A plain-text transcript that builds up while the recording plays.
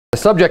The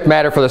subject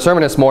matter for the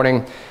sermon this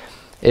morning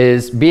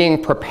is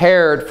being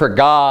prepared for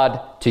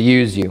God to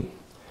use you.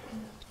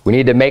 We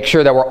need to make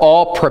sure that we're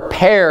all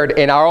prepared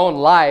in our own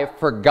life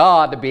for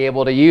God to be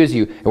able to use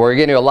you. And we're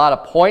getting to a lot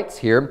of points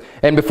here.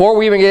 And before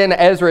we even get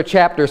into Ezra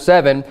chapter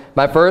 7,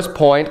 my first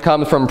point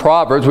comes from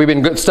Proverbs. We've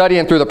been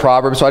studying through the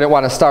Proverbs, so I didn't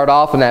want to start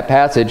off in that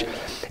passage.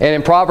 And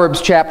in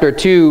Proverbs chapter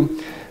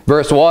 2,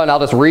 verse 1, I'll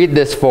just read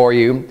this for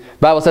you.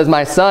 The Bible says,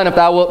 "My son, if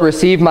thou wilt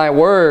receive my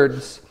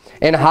words,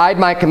 and hide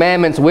my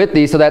commandments with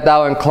thee, so that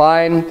thou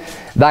incline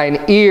thine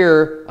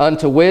ear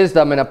unto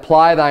wisdom, and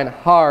apply thine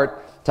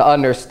heart to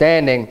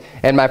understanding."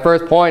 And my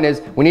first point is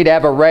we need to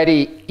have a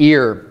ready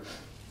ear.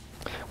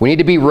 We need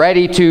to be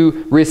ready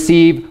to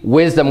receive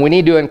wisdom. We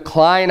need to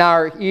incline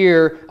our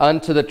ear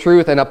unto the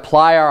truth and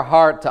apply our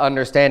heart to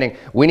understanding.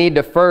 We need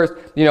to first,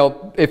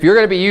 if you're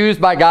going to be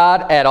used by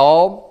God at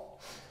all,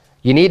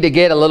 you need to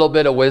get a little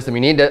bit of wisdom.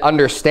 You need to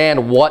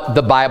understand what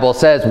the Bible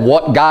says,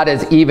 what God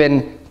is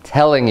even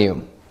telling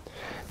you.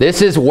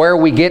 This is where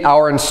we get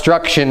our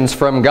instructions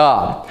from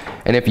God.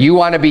 And if you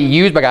want to be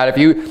used by God, if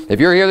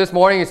you're here this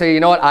morning, you say, you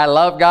know what, I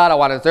love God, I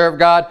want to serve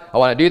God, I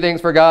want to do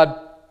things for God.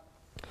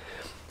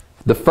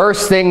 The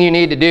first thing you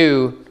need to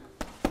do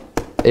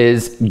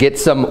is get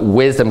some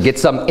wisdom, get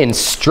some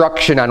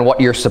instruction on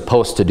what you're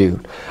supposed to do.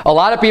 A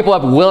lot of people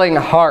have willing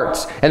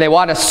hearts and they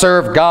want to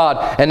serve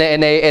God, and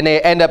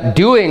they end up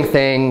doing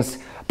things,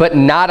 but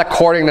not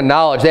according to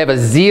knowledge. They have a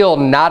zeal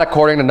not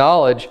according to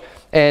knowledge.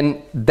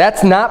 And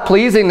that's not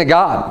pleasing to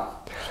God.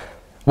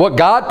 What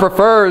God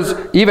prefers,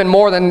 even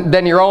more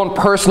than your own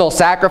personal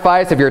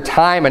sacrifice of your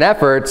time and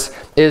efforts,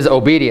 is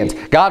obedience.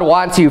 God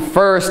wants you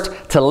first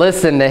to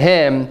listen to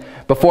Him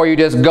before you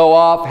just go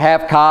off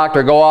half-cocked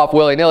or go off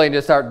willy-nilly and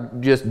just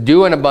start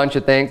doing a bunch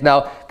of things.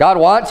 Now, God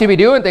wants you to be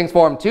doing things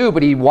for Him too,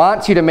 but He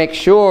wants you to make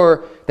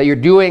sure that you're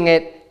doing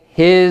it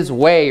His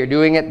way. You're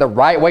doing it the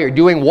right way. You're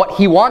doing what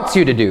He wants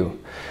you to do.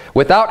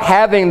 Without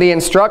having the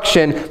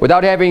instruction,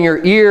 without having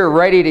your ear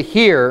ready to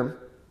hear,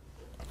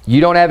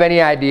 you don't have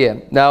any idea.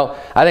 Now,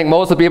 I think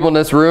most of the people in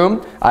this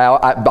room,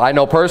 I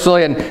know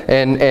personally,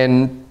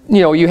 and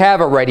you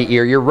have a ready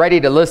ear. You're ready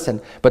to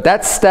listen. But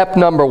that's step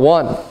number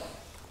one.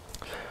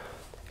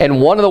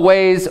 And one of the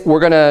ways we're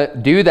going to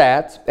do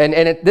that,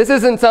 this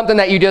isn't something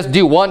that you just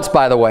do once,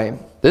 by the way.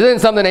 This isn't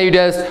something that you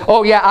just,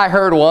 oh yeah, I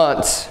heard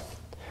once,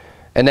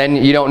 and then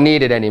you don't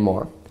need it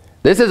anymore.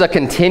 This is a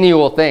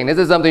continual thing. This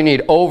is something you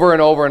need over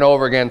and over and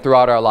over again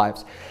throughout our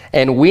lives.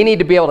 And we need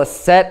to be able to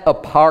set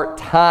apart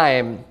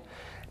time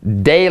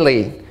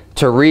daily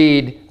to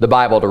read the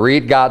Bible, to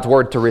read God's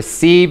Word, to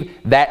receive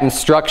that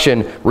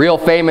instruction. Real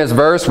famous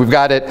verse, we've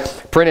got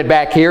it printed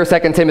back here,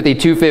 2 Timothy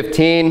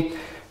 2:15.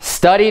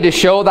 "Study to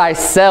show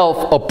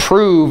thyself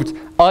approved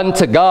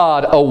unto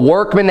God, a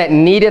workman that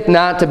needeth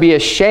not to be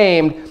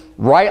ashamed,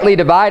 rightly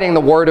dividing the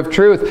word of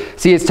truth."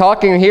 See, it's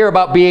talking here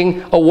about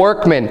being a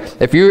workman.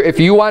 If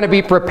you want to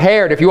be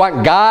prepared, if you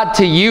want God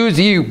to use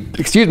you,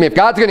 if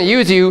God's going to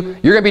use you,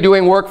 you're going to be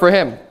doing work for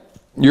Him.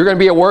 You're going to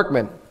be a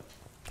workman.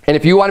 And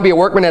if you want to be a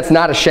workman that's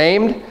not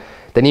ashamed,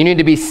 then you need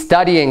to be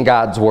studying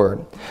God's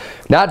Word.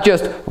 Not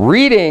just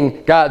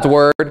reading God's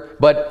Word,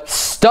 but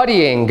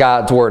studying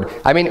God's Word.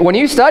 I mean, when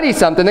you study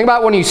something, think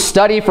about when you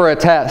study for a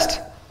test.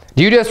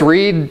 Do you just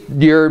read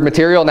your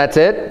material and that's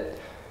it?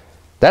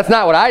 That's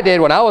not what I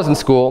did when I was in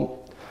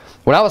school.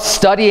 When I was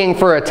studying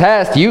for a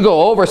test, you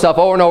go over stuff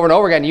over and over and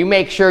over again. You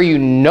make sure you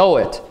know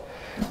it.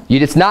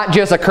 It's not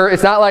just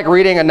it's not like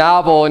reading a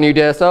novel and you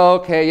just,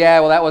 oh, okay, yeah,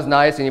 well, that was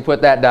nice, and you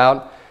put that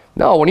down.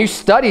 No, when you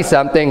study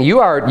something, you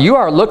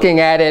are looking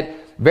at it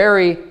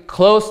very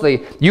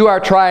closely. You are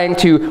trying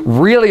to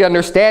really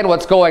understand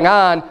what's going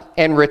on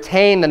and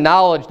retain the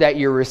knowledge that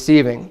you're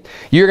receiving.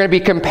 You're going to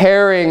be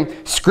comparing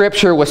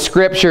Scripture with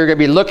Scripture. You're going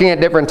to be looking at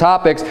different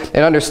topics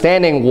and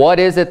understanding what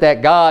is it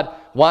that God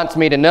wants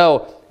me to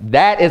know.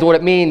 That is what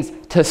it means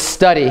to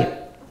study.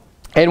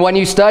 And when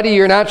you study,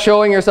 you're not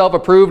showing yourself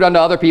approved unto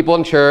other people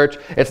in church.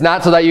 It's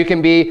not so that you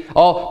can be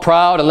all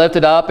proud and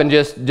lifted up and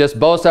just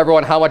boast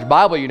everyone how much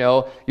Bible you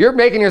know. You're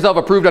making yourself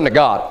approved unto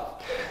God.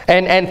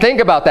 And think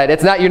about that.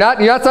 It's not you're not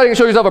studying to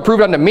show yourself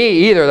approved unto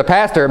me either, the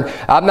pastor.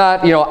 I'm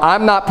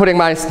not putting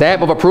my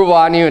stamp of approval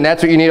on you, and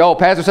that's what you need. Oh,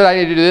 pastor said I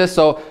need to do this,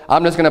 so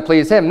I'm just going to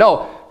please him.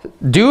 No,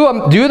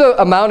 do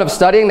the amount of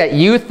studying that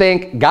you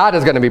think God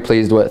is going to be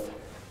pleased with.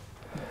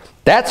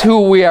 That's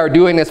who we are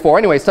doing this for.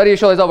 Anyway, study to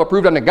show thyself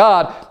approved unto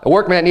God, a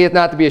workman that needeth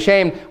not to be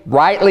ashamed,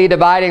 rightly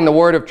dividing the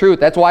word of truth.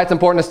 That's why it's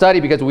important to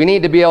study, because we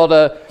need to be able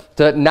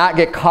to not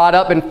get caught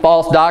up in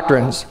false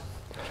doctrines.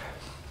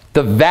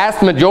 The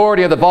vast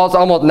majority of the false,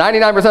 almost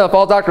 99% of the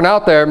false doctrine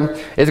out there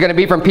is going to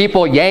be from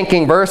people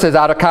yanking verses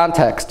out of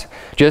context.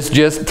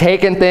 Just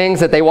taking things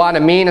that they want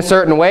to mean a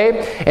certain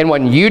way. And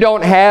when you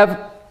don't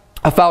have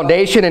a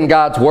foundation in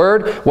God's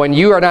Word, when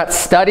you are not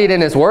studied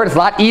in His Word, it's a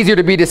lot easier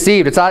to be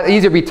deceived. It's a lot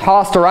easier to be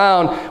tossed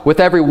around with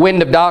every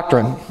wind of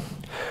doctrine.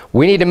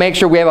 We need to make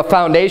sure we have a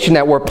foundation,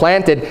 that we're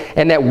planted,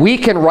 and that we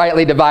can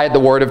rightly divide the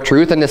word of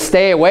truth and to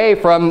stay away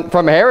from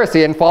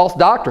heresy and false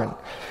doctrine.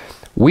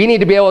 We need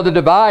to be able to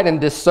divide and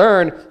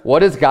discern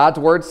what is God's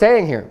Word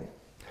saying here.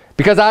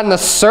 Because on the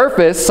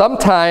surface,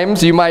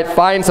 sometimes you might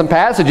find some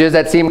passages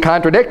that seem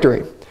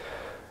contradictory.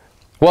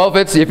 Well,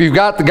 if you've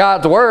got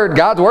God's Word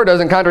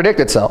doesn't contradict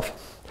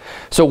itself.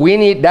 So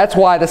that's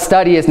why the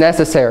study is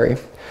necessary.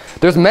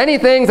 There's many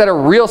things that are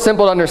real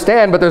simple to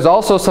understand, but there's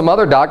also some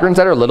other doctrines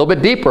that are a little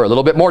bit deeper, a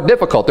little bit more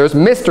difficult. There's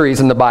mysteries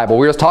in the Bible.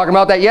 We were just talking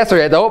about that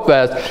yesterday at the Hope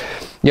Fest.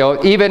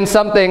 Even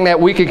something that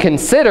we could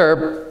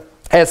consider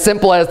as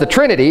simple as the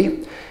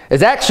Trinity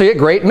is actually a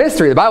great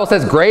mystery. The Bible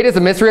says, great is the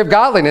mystery of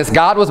godliness.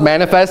 God was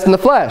manifest in the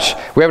flesh.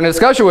 We're having a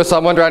discussion with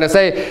someone trying to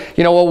say,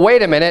 well,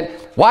 wait a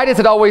minute. Why does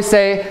it always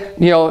say,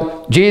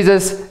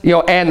 Jesus,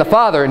 and the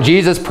Father, and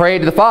Jesus prayed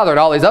to the Father and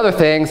all these other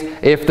things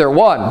if they're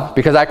one?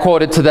 Because I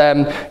quoted to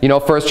them,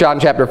 1 John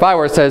chapter 5,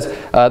 where it says,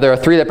 there are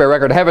three that bear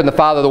record in heaven, the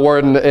Father, the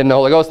Word, and the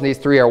Holy Ghost, and these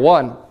three are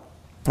one.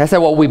 I said,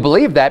 well, we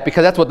believe that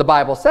because that's what the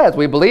Bible says.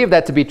 We believe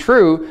that to be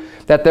true,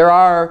 that there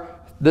are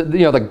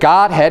the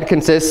Godhead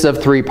consists of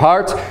three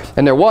parts,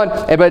 and they're one.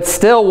 But it's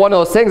still one of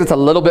those things that's a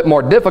little bit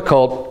more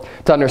difficult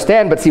to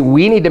understand. But see,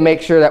 we need to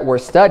make sure that we're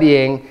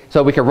studying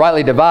so we can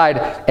rightly divide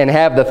and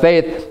have the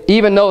faith.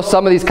 Even though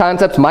some of these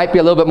concepts might be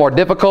a little bit more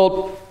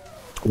difficult,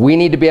 we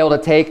need to be able to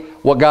take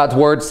what God's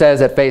Word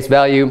says at face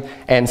value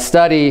and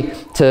study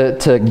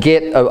to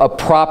get a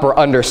proper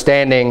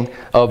understanding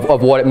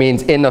of what it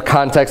means in the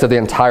context of the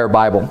entire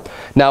Bible.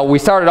 Now, we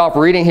started off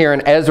reading here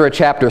in Ezra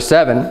chapter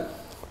 7.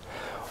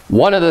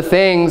 One of the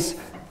things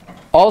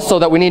also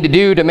that we need to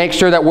do to make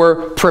sure that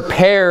we're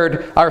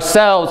prepared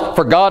ourselves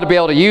for God to be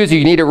able to use you,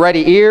 you need a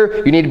ready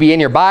ear, you need to be in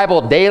your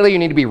Bible daily, you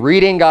need to be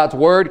reading God's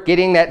Word,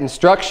 getting that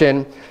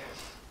instruction.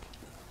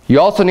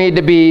 You also need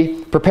to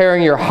be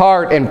preparing your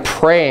heart and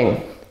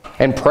praying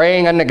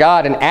unto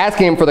God and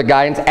asking Him for the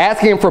guidance,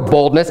 asking Him for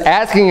boldness,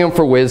 asking Him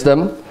for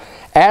wisdom,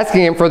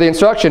 asking Him for the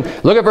instruction.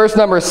 Look at verse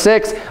number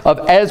 6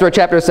 of Ezra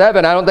chapter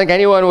 7. I don't think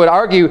anyone would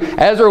argue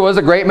Ezra was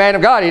a great man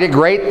of God. He did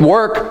great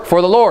work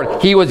for the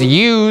Lord. He was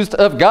used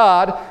of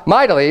God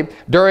mightily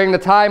during the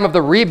time of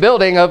the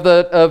rebuilding of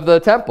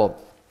the temple.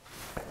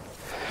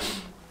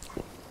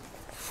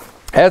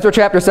 Ezra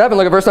chapter 7,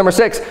 look at verse number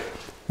 6.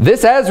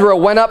 This Ezra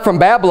went up from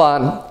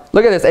Babylon.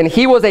 Look at this. And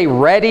he was a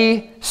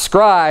ready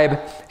scribe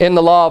in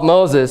the law of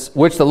Moses,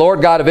 which the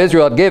Lord God of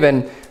Israel had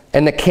given.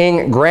 And the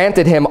king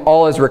granted him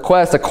all his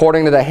requests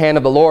according to the hand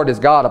of the Lord his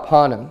God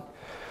upon him.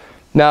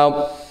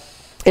 Now,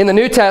 in the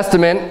New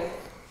Testament,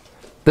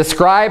 the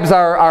scribes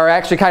are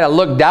actually kind of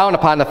looked down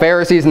upon, the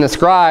Pharisees and the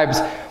scribes,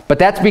 but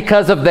that's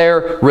because of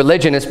their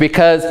religion. It's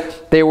because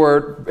they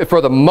were, for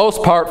the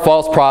most part,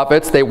 false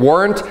prophets. They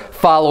weren't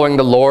following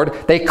the Lord.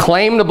 They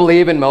claimed to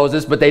believe in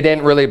Moses, but they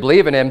didn't really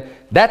believe in him.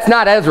 That's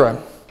not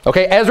Ezra.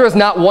 Okay, Ezra is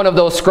not one of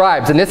those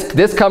scribes, and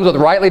this comes with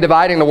rightly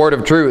dividing the word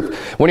of truth.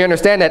 When you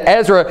understand that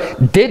Ezra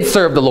did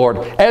serve the Lord,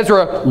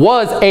 Ezra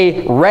was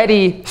a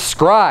ready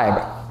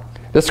scribe.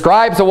 The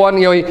scribe's the one,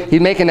 he's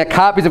making the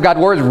copies of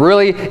God's words,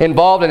 really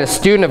involved and a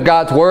student of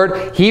God's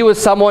word. He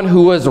was someone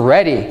who was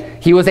ready.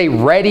 He was a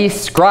ready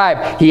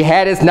scribe. He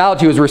had his knowledge.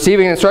 He was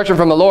receiving instruction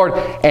from the Lord,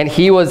 and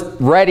he was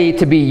ready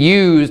to be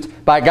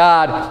used by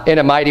God in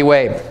a mighty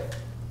way.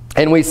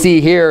 And we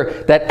see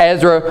here that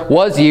Ezra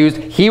was used.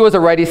 He was a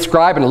ready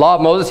scribe in the law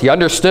of Moses. He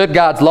understood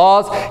God's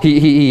laws.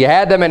 He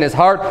had them in his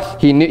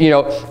heart. He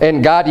knew,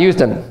 and God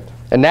used him.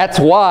 And that's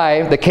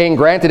why the king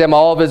granted him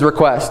all of his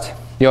requests.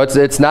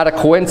 It's not a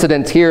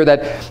coincidence here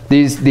that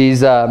this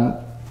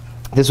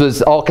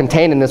was all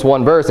contained in this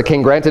one verse. The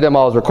king granted him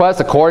all his requests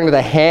according to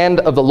the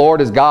hand of the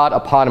Lord his God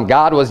upon him.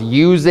 God was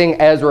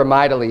using Ezra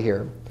mightily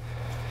here.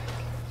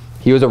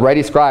 He was a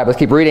ready scribe. Let's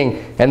keep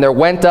reading. And there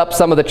went up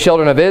some of the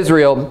children of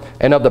Israel,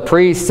 and of the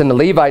priests, and the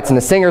Levites, and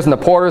the singers, and the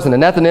porters, and the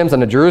Nethinims,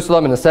 unto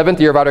Jerusalem in the 7th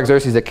year of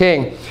Artaxerxes the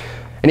king.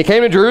 And he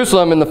came to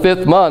Jerusalem in the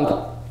 5th month,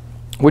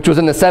 which was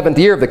in the 7th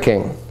year of the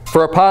king.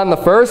 For upon the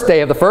 1st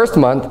day of the 1st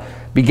month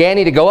began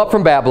he to go up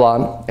from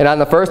Babylon, and on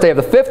the 1st day of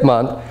the 5th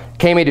month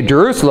came he to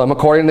Jerusalem,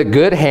 according to the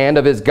good hand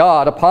of his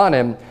God upon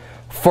him.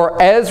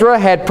 For Ezra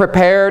had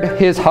prepared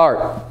his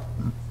heart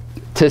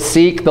to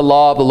seek the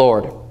law of the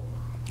Lord,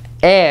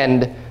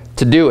 and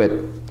to do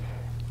it,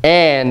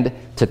 and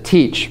to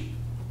teach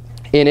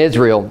in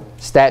Israel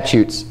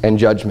statutes and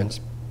judgments.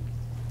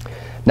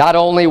 Not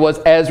only was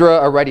Ezra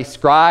a ready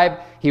scribe,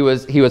 he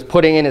was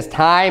putting in his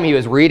time, he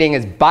was reading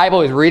his Bible,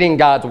 he was reading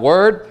God's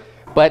word,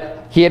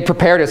 but he had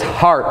prepared his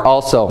heart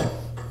also.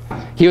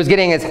 He was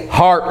getting his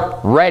heart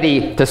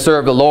ready to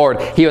serve the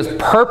Lord. He was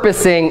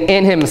purposing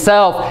in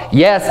himself,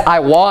 yes,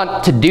 I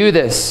want to do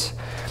this.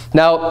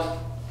 Now,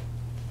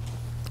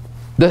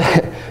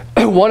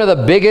 one of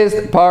the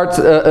biggest parts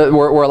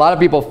where a lot of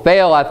people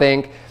fail, I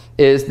think,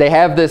 is they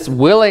have this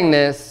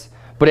willingness,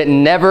 but it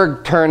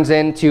never turns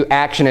into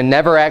action. It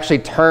never actually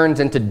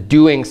turns into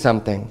doing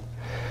something.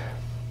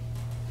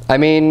 I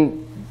mean,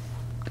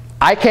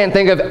 I can't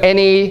think of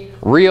any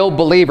real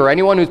believer,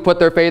 anyone who's put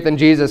their faith in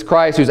Jesus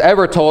Christ, who's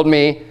ever told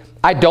me,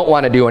 I don't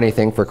want to do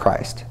anything for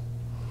Christ.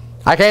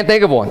 I can't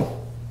think of one.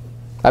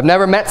 I've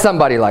never met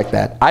somebody like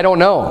that. I don't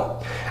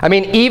know. I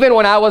mean, even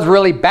when I was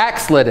really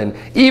backslidden,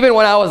 even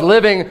when I was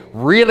living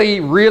really,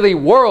 really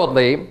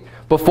worldly,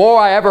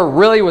 before I ever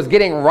really was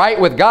getting right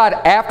with God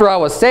after I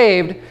was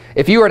saved,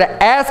 if you were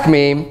to ask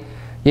me,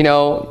 you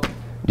know,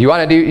 do you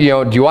want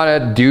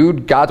to do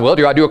God's will?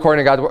 Do you want to do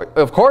according to God's word?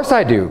 Of course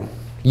I do.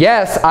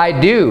 Yes, I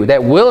do.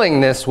 That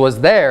willingness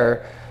was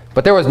there,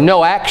 but there was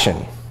no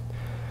action.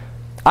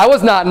 I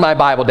was not in my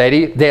Bible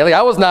daily.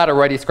 I was not a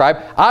ready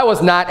scribe. I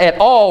was not at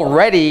all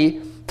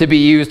ready to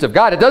be used of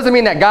God. It doesn't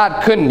mean that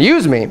God couldn't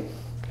use me.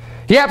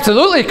 He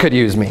absolutely could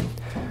use me.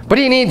 But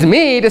he needs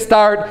me to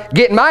start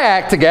getting my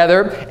act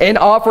together and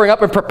offering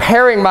up and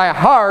preparing my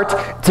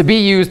heart to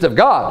be used of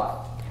God.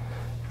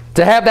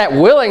 To have that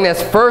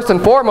willingness first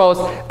and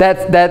foremost,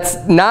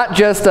 that's not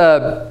just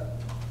a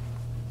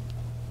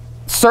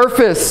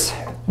surface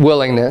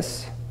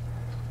willingness,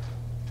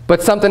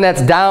 but something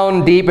that's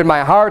down deep in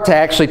my heart to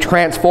actually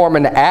transform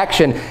into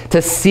action,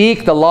 to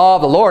seek the law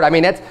of the Lord. I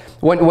mean, that's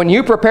when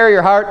you prepare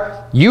your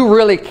heart, you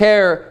really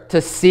care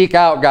to seek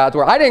out God's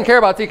word. I didn't care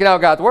about seeking out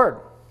God's word.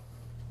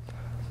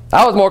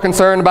 I was more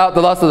concerned about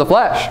the lust of the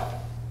flesh.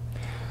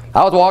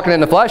 I was walking in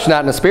the flesh, not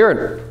in the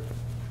spirit.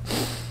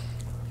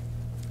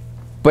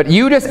 But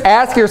you just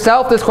ask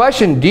yourself this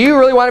question: do you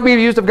really want to be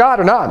used of God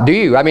or not? Do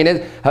you? I mean,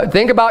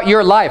 think about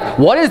your life.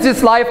 What is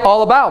this life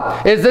all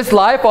about? Is this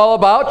life all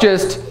about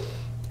just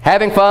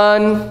having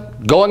fun,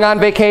 going on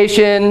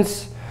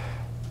vacations,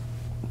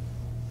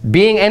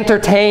 being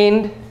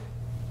entertained?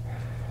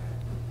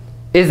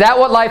 Is that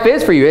what life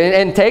is for you?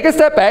 And take a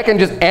step back and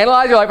just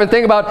analyze your life and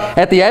think about,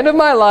 at the end of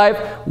my life,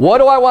 what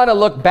do I want to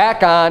look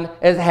back on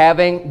as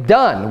having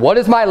done? What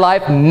is my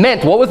life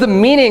meant? What was the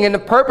meaning and the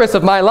purpose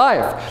of my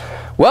life?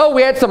 Well,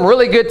 we had some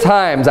really good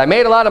times. I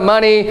made a lot of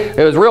money. It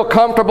was real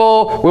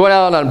comfortable. We went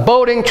out on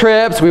boating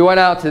trips. We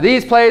went out to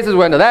these places. We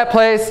went to that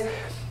place.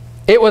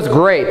 It was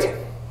great.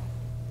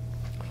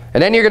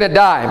 And then you're going to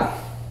die.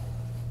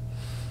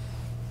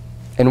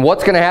 And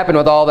what's going to happen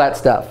with all that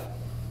stuff?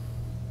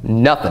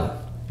 Nothing.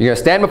 You're going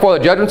to stand before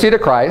the judgment seat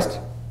of Christ.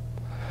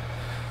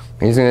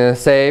 He's going to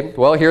say,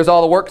 well, here's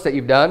all the works that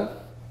you've done.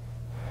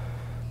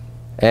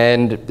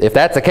 And if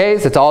that's the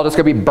case, it's all just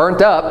going to be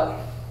burnt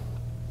up.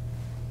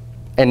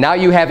 And now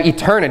you have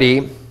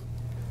eternity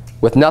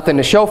with nothing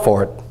to show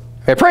for it.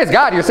 And praise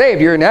God, you're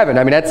saved, you're in heaven.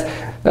 I mean, that's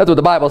what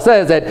the Bible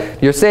says,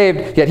 that you're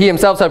saved, yet he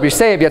himself shall be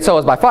saved, yet so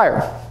is by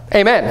fire.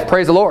 Amen.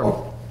 Praise the Lord.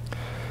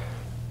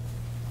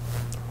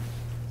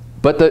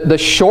 But the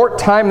short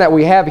time that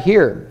we have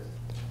here,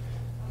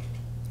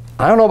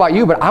 I don't know about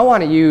you, but I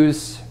want to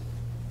use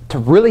to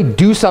really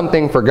do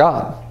something for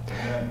God.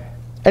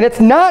 And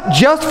it's not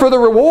just for the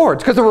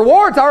rewards, because the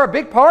rewards are a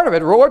big part of it.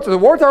 The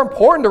rewards are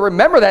important to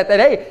remember that,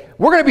 hey,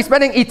 we're going to be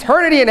spending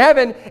eternity in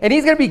heaven, and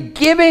he's going to be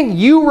giving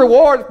you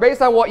rewards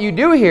based on what you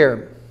do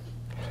here.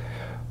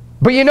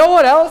 But you know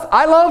what else?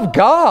 I love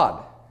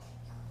God.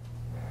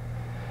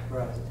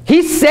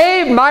 He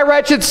saved my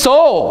wretched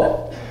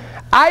soul.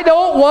 I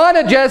don't want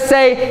to just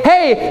say,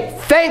 hey,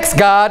 thanks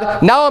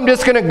God, now I'm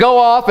just going to go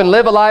off and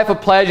live a life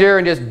of pleasure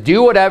and just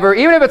do whatever,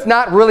 even if it's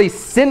not really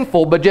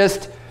sinful, but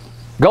just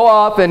go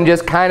off and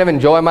just kind of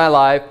enjoy my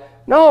life.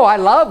 No, I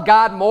love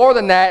God more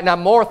than that, and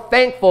I'm more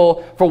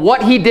thankful for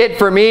what he did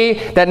for me,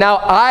 that now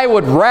I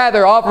would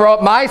rather offer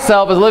up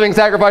myself as a living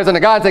sacrifice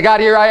unto God and say, God,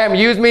 here I am,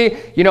 use me.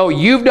 You know,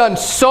 you've done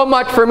so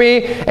much for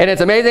me, and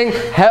it's amazing.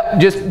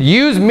 Just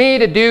use me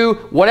to do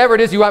whatever it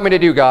is you want me to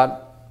do, God.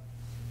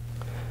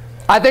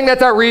 I think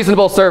that's our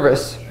reasonable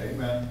service.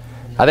 Amen.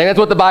 I think that's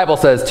what the Bible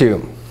says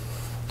too.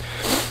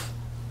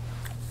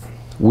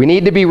 We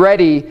need to be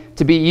ready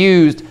to be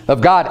used of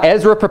God.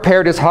 Ezra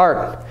prepared his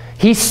heart.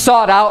 He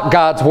sought out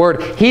God's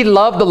word. He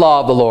loved the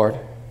law of the Lord.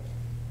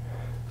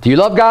 Do you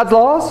love God's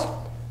laws?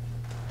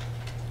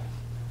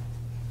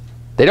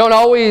 They don't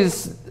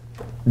always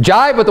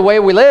jive with the way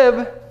we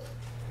live.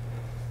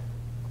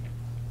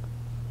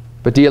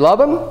 But do you love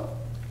them?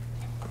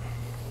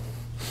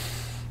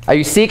 Are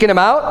you seeking them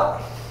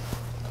out?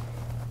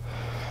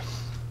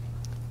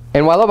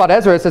 And what I love about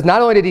Ezra, it says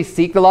not only did he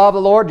seek the law of the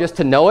Lord just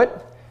to know it,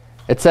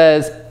 it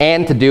says,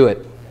 and to do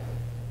it.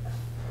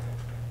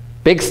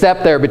 Big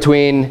step there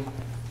between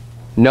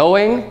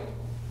knowing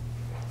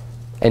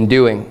and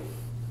doing.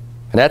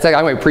 And that's, I'm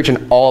going to be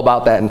preaching all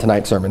about that in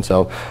tonight's sermon,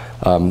 so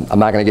I'm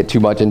not going to get too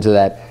much into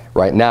that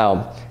right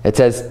now. It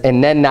says,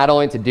 and then not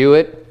only to do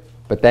it,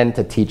 but then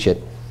to teach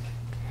it.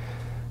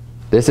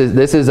 This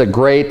is a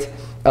great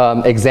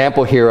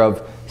example here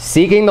of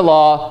seeking the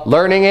law,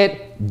 learning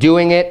it,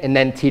 doing it, and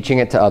then teaching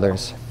it to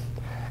others.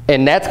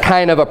 And that's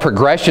kind of a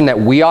progression that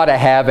we ought to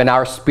have in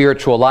our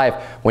spiritual life.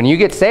 When you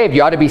get saved,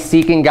 you ought to be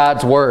seeking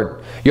God's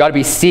word. You ought to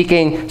be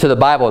seeking to the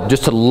Bible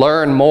just to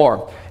learn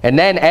more. And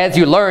then as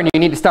you learn, you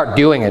need to start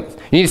doing it.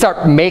 You need to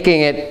start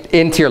making it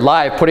into your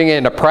life, putting it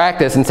into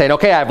practice and saying,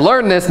 okay, I've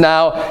learned this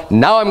now.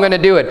 Now I'm going to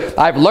do it.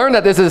 I've learned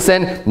that this is a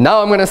sin.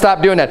 Now I'm going to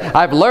stop doing that.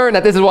 I've learned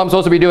that this is what I'm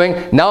supposed to be doing.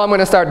 Now I'm going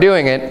to start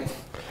doing it.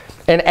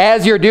 And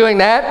as you're doing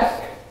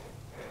that,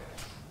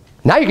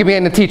 now you can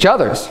begin to teach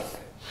others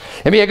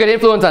and be a good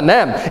influence on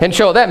them and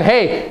show them,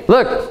 hey,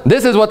 look,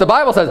 this is what the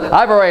Bible says.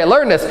 I've already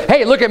learned this.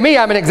 Hey, look at me.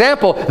 I'm an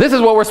example. This is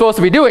what we're supposed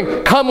to be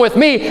doing. Come with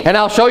me and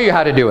I'll show you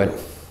how to do it.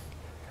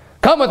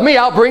 Come with me.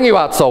 I'll bring you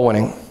out soul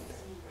winning.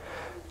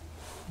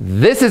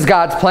 This is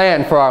God's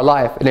plan for our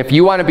life. And if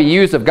you want to be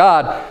used of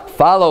God,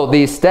 follow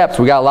these steps.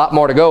 We got a lot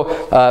more to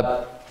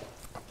go.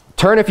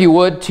 Turn, if you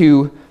would,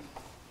 to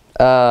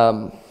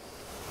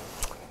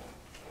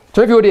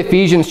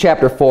Ephesians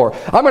chapter 4.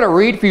 I'm going to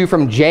read for you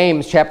from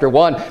James chapter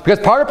 1, because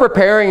part of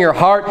preparing your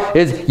heart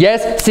is,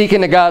 yes,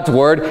 seeking to God's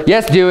word,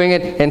 yes, doing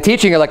it and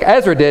teaching it like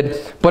Ezra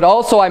did, but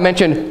also I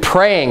mentioned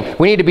praying.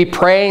 We need to be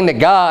praying to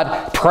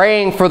God,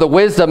 praying for the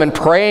wisdom and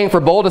praying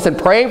for boldness and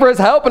praying for his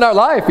help in our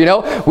life. You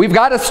know, we've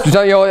got to,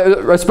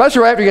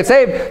 especially right after you get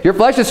saved, your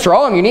flesh is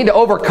strong. You need to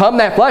overcome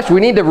that flesh. We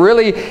need to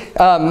really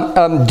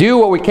do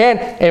what we can,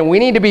 and we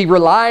need to be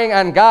relying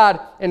on God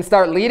and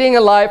start leading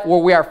a life where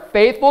we are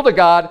faithful to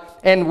God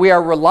and we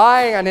are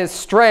relying on his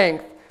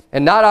strength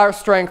and not our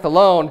strength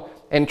alone,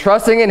 and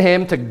trusting in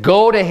him to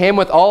go to him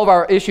with all of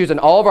our issues and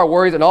all of our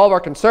worries and all of our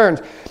concerns.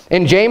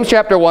 In James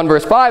chapter 1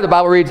 verse 5, the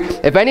Bible reads,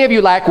 if any of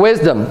you lack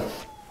wisdom,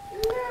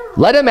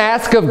 let him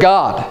ask of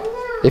God.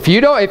 If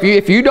you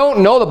don't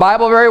know the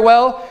Bible very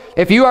well,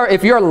 if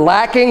you're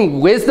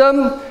lacking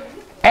wisdom,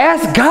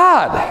 ask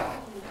God.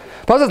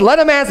 Paul says, let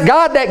him ask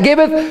God that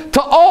giveth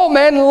to all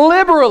men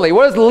liberally.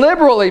 What does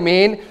liberally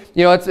mean?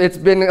 You know, it's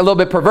been a little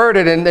bit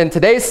perverted in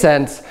today's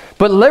sense,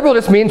 but liberal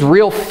just means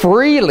real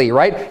freely,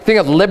 right? Think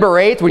of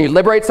liberate. When you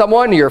liberate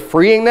someone, you're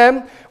freeing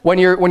them. When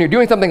you're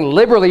doing something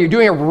liberally, you're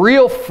doing it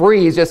real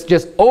free,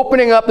 just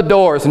opening up the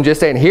doors and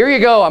just saying, here you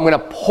go, I'm going to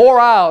pour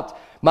out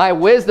my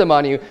wisdom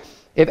on you.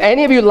 If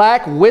any of you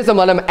lack wisdom,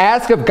 let him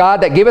ask of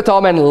God that giveth to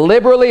all men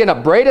liberally and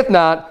upbraideth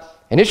not,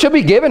 and it shall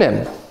be given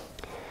him.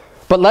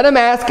 But let him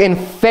ask in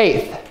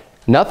faith,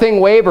 nothing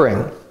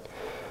wavering.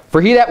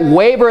 For he that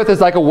wavereth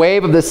is like a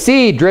wave of the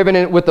sea, driven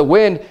in with the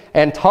wind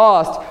and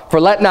tossed. For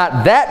let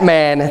not that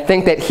man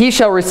think that he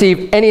shall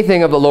receive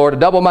anything of the Lord. A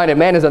double-minded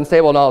man is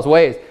unstable in all his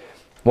ways.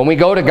 When we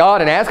go to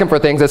God and ask him for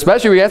things,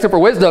 especially when we ask him for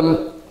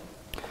wisdom,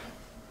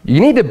 you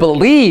need to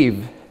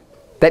believe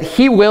that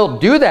he will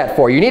do that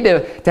for you. You need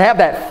to have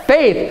that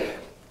faith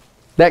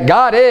that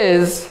God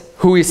is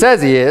who he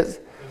says he is,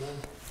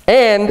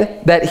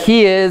 and that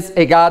he is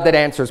a God that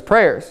answers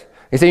prayers.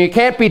 You see, you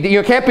can't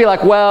be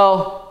like,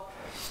 well,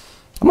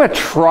 I'm going to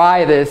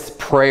try this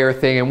prayer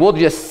thing and we'll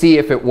just see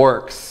if it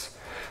works.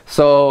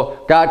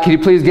 So, God, can you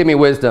please give me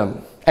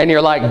wisdom? And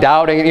you're like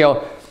doubting, you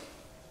know,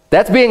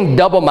 that's being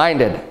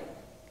double-minded.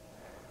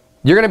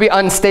 You're going to be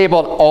unstable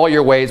in all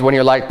your ways when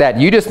you're like that.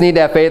 You just need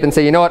to have faith and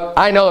say, you know what?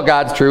 I know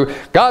God's true.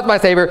 God's my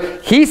Savior.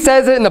 He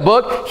says it in the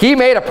book. He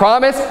made a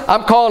promise.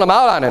 I'm calling him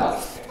out on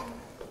it.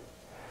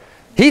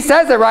 He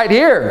says it right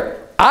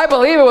here. I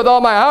believe it with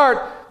all my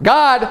heart.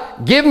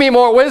 God, give me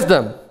more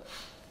wisdom.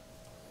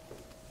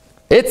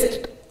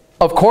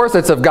 Of course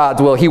it's of God's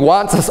will. He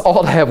wants us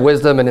all to have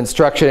wisdom and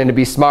instruction and to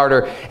be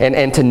smarter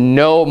and to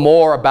know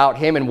more about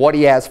him and what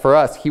he has for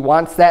us. He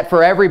wants that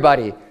for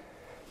everybody.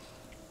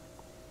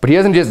 But he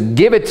doesn't just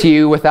give it to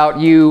you without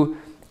you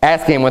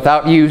asking him,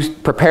 without you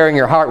preparing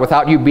your heart,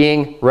 without you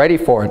being ready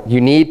for it. You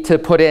need to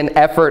put in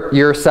effort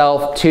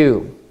yourself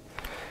too.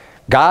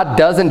 God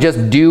doesn't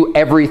just do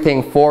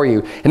everything for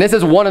you. And this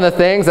is one of the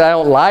things that I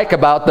don't like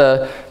about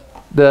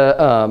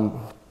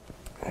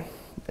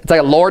it's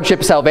like a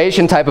lordship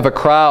salvation type of a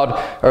crowd,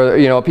 or,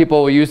 you know,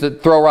 people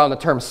throw around the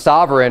term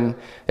sovereign.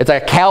 It's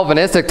like a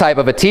Calvinistic type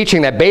of a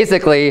teaching that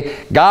basically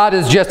God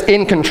is just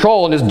in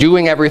control and is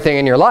doing everything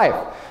in your life.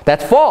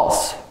 That's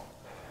false.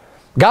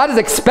 God is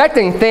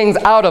expecting things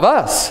out of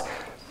us.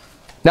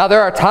 Now,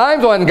 there are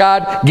times when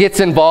God gets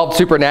involved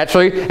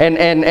supernaturally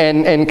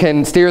and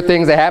can steer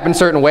things that happen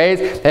certain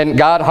ways, and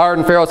God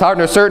hardened Pharaoh's heart. And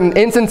there are certain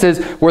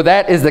instances where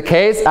that is the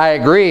case. I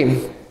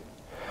agree.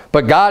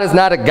 But God is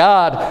not a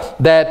God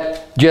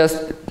that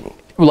just,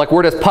 like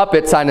we're just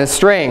puppets on his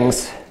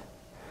strings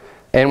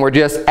and we're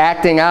just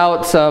acting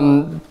out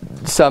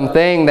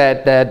something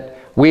that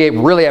we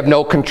really have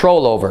no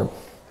control over.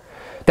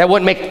 That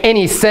wouldn't make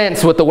any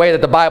sense with the way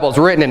that the Bible is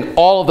written and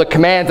all of the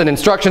commands and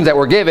instructions that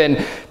we're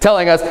given,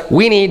 telling us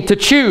we need to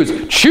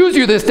choose. Choose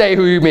you this day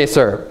who you may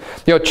serve.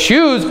 You know,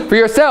 choose for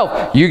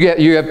yourself.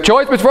 You have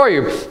choice before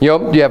you. You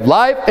know, you have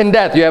life and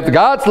death. You have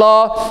God's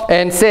law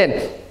and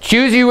sin.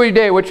 Choose you every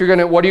day what are you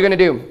going to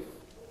do?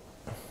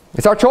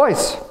 It's our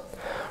choice.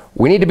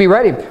 We need to be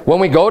ready. When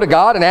we go to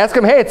God and ask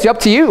him, hey, it's up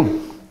to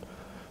you.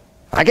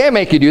 I can't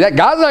make you do that.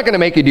 God's not going to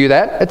make you do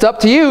that. It's up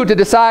to you to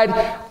decide,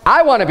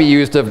 I want to be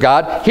used of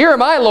God. Here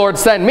am I, Lord,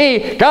 send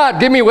me. God,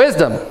 give me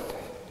wisdom.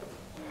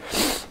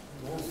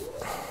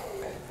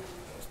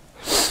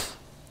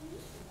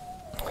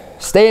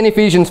 Stay in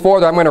Ephesians 4,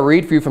 though. I'm going to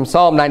read for you from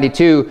Psalm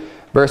 92,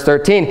 verse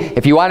 13.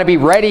 If you want to be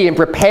ready and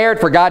prepared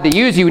for God to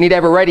use you, you need to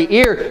have a ready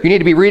ear. You need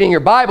to be reading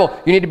your Bible.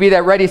 You need to be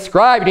that ready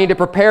scribe. You need to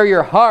prepare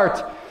your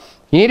heart.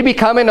 You need to be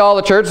coming to all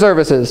the church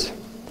services.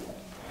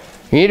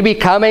 You need to be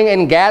coming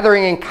and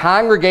gathering and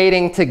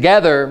congregating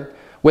together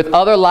with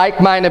other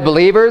like-minded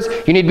believers.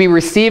 You need to be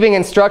receiving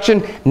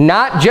instruction,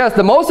 not just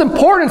the most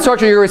important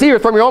instruction you receive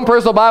is from your own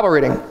personal Bible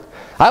reading.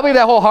 I believe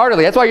that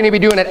wholeheartedly. That's why you need to be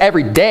doing it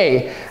every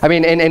day. I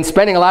mean, and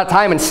spending a lot of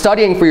time and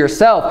studying for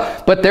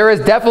yourself. But there is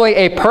definitely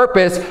a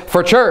purpose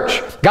for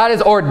church. God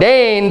has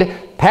ordained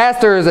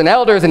pastors and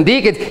elders and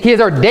deacons. He has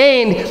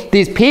ordained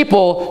these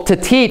people to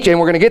teach, and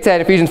we're going to get to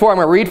that in Ephesians 4. I'm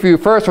going to read for you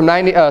first from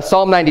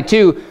Psalm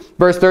 92,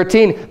 verse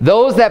 13.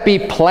 Those that be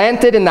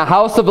planted in the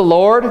house of the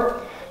Lord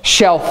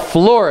shall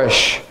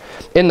flourish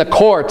in the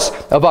courts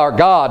of our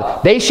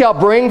God. They shall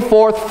bring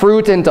forth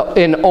fruit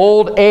in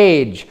old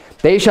age.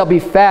 They shall be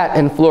fat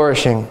and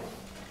flourishing.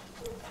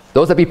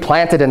 Those that be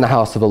planted in the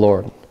house of the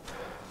Lord.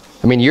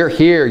 I mean, you're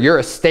here. You're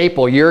a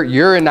staple.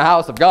 You're in the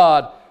house of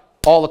God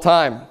all the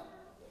time.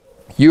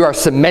 You are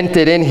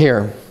cemented in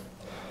here.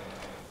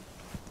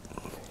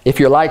 If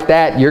you're like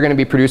that, you're going to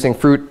be producing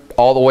fruit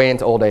all the way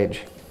into old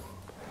age.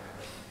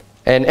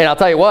 And I'll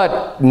tell you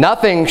what,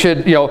 nothing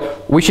should,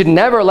 we should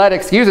never let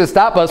excuses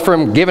stop us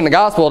from giving the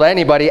gospel to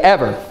anybody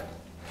ever.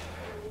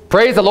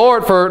 Praise the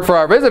Lord for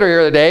our visitor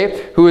here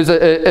today, who is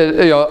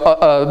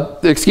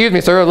excuse me,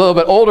 sir, a little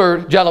bit older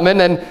gentleman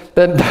than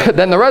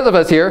the rest of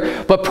us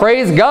here. But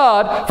praise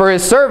God for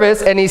his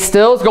service, and he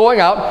still is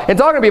going out and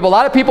talking to people. A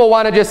lot of people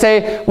want to just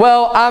say,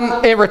 well,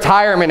 I'm in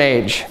retirement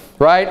age,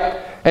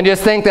 right? And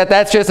just think that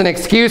that's just an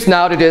excuse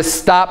now to just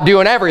stop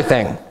doing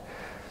everything.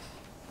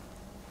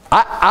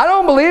 I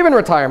don't believe in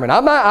retirement.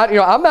 I'm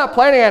not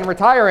planning on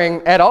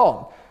retiring at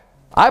all.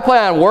 I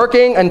plan on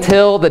working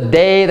until the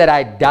day that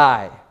I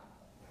die.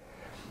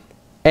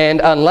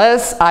 And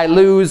unless I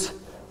lose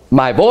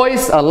my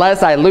voice,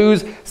 unless I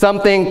lose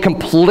something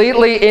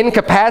completely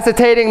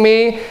incapacitating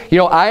me,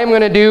 I am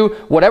going to do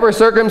whatever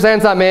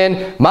circumstance I'm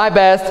in, my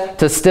best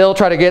to still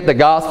try to get the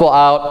gospel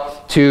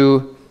out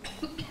to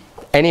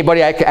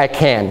anybody I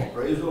can.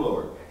 Praise the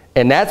Lord.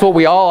 And that's what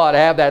we all ought to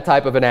have, that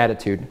type of an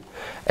attitude.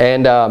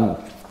 And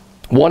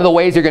one of the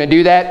ways you're going to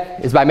do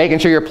that is by making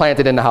sure you're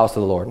planted in the house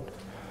of the Lord.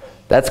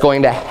 That's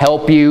going to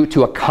help you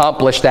to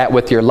accomplish that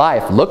with your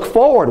life. Look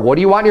forward. What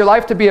do you want your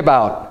life to be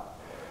about?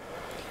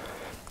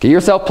 Get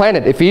yourself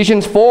planted.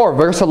 Ephesians 4,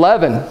 verse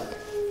 11.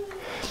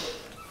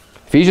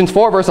 Ephesians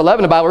 4, verse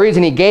 11, the Bible reads,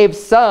 and he gave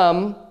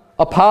some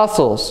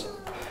apostles,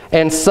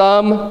 and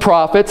some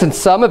prophets, and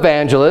some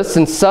evangelists,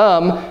 and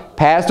some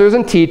pastors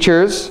and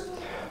teachers,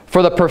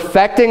 for the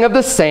perfecting of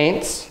the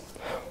saints,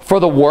 for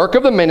the work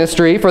of the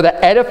ministry, for the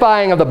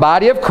edifying of the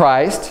body of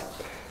Christ,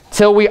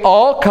 till we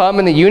all come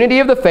in the unity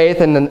of the faith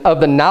and of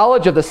the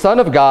knowledge of the Son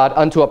of God,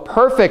 unto a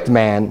perfect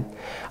man,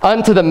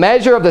 unto the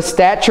measure of the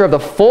stature of the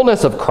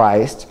fullness of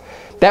Christ,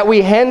 that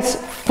we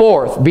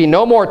henceforth be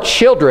no more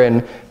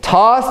children,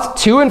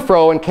 tossed to and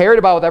fro and carried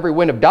about with every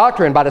wind of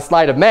doctrine by the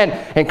sleight of men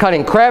and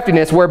cunning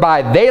craftiness,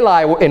 whereby they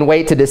lie in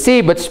wait to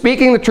deceive, but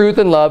speaking the truth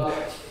in love,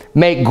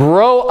 may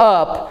grow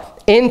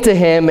up into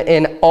him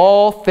in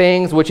all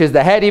things, which is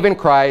the head, even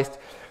Christ,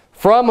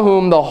 from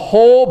whom the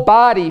whole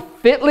body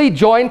fitly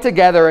joined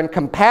together and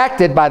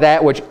compacted by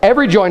that which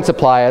every joint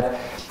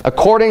supplieth,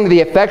 according to the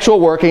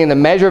effectual working in the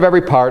measure of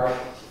every part,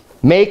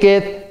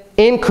 maketh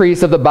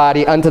increase of the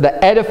body unto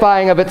the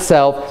edifying of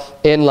itself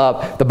in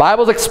love. The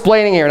Bible's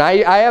explaining here, and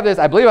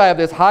I believe I have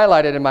this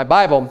highlighted in my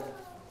Bible,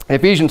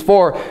 Ephesians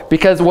 4,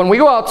 because when we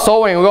go out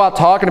soul winning, we go out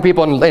talking to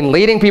people and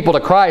leading people to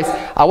Christ,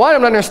 I want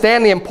them to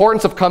understand the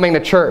importance of coming to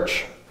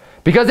church.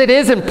 Because it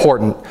is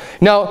important.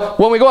 Now,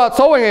 when we go out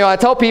soul winning, I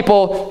tell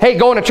people, hey,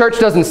 going to church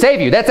doesn't save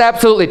you. That's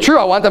absolutely true.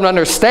 I want them to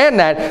understand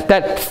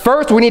that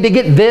first we need to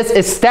get this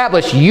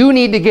established. You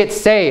need to get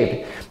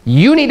saved.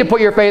 You need to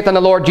put your faith in the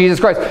Lord Jesus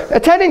Christ.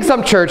 Attending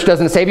some church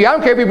doesn't save you. I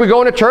don't care if you've been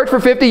going to church for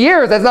 50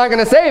 years. That's not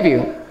going to save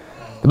you.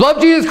 The blood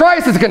of Jesus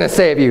Christ is going to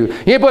save you.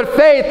 You need to put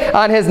faith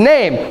on his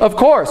name, of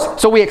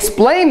course. So we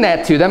explain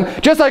that to them,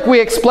 just like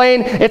we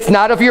explain it's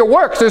not of your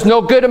works. There's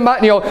no good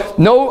amount,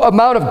 no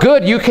amount of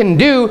good you can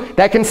do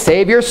that can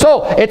save your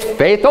soul. It's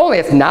faith only.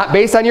 It's not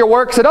based on your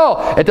works at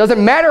all. It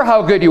doesn't matter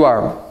how good you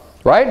are,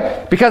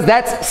 right? Because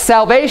that's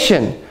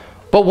salvation.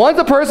 But once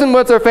a person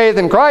puts their faith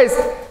in Christ,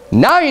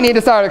 now you need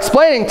to start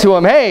explaining to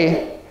them,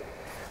 hey,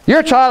 you're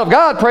a child of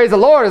God, praise the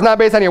Lord. It's not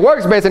based on your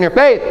works, it's based on your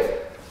faith.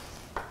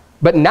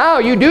 But now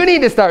you do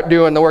need to start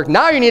doing the work.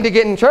 Now you need to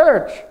get in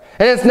church.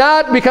 And it's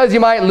not because you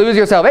might lose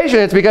your salvation.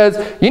 It's because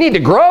you need to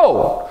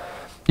grow.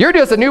 You're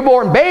just a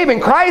newborn babe in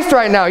Christ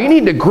right now. You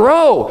need to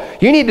grow.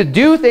 You need to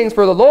do things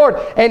for the Lord.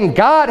 And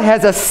God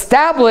has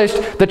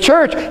established the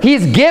church.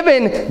 He's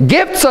given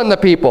gifts unto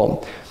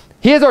people.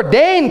 He has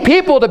ordained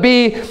people to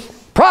be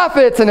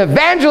prophets and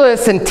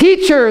evangelists and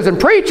teachers and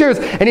preachers.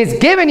 And he's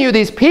given you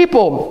these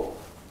people.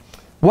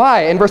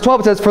 Why? In verse 12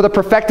 it says, for the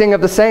perfecting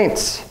of the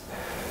saints.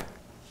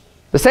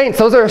 The saints,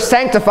 those that are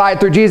sanctified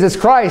through Jesus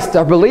Christ,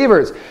 are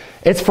believers.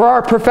 It's for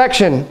our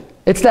perfection.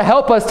 It's to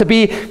help us to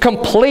be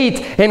complete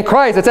in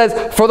Christ. It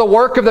says, for the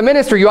work of the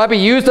ministry. You want to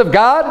be used of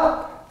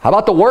God? How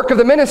about the work of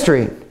the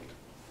ministry?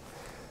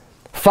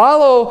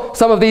 Follow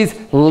some of these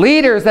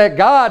leaders that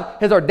God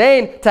has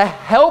ordained to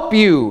help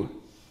you,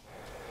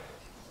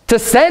 to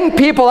send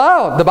people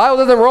out. The Bible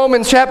says in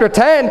Romans chapter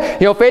 10,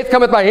 faith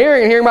cometh by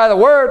hearing, and hearing by the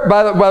word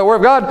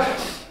of God.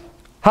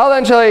 How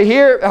then shall they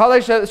hear? How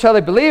shall they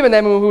believe in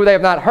them who they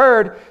have not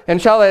heard? And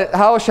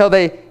how shall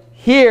they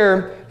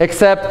hear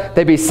except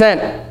they be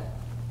sent?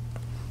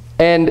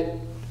 And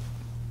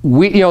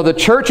the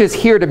church is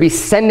here to be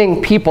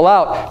sending people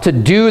out to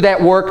do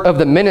that work of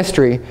the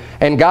ministry.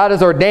 And God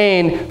has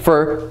ordained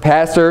for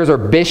pastors or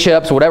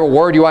bishops, whatever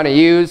word you want to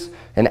use,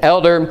 an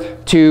elder,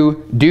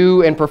 to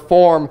do and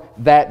perform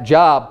that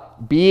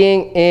job.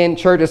 Being in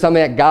church is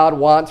something that God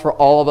wants for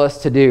all of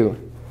us to do.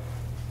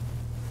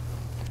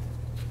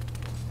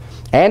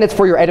 And it's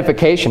for your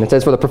edification. It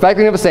says, for the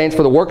perfecting of the saints,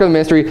 for the work of the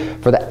ministry,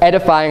 for the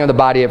edifying of the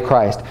body of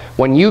Christ.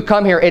 When you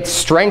come here, it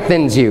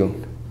strengthens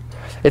you.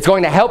 It's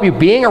going to help you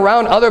being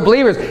around other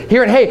believers.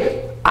 Hearing,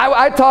 hey,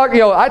 I talked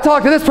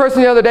to this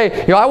person the other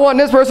day. I want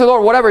this person,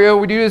 Lord, whatever.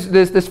 We do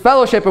this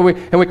fellowship, and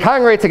we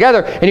congregate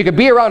together. And you can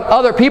be around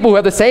other people who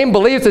have the same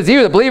beliefs as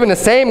you, that believe in the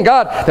same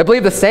God, that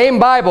believe the same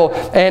Bible,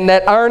 and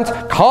that aren't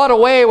caught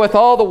away with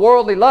all the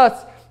worldly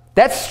lusts.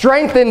 That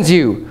strengthens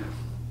you.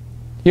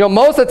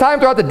 Most of the time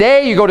throughout the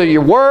day, you go to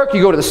your work,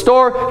 you go to the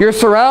store, you're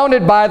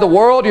surrounded by the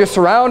world, you're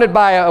surrounded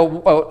by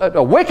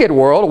a wicked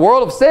world, a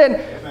world of sin.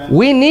 Amen.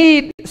 We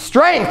need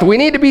strength. We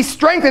need to be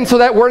strengthened so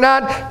that we're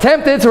not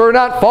tempted, so we're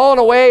not falling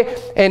away,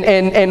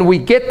 and we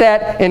get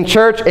that in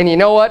church. And you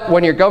know what?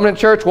 When you're coming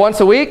to church once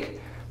a week,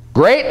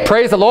 great,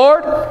 praise the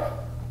Lord.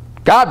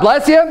 God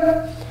bless you.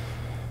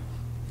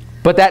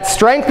 But that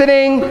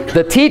strengthening,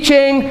 the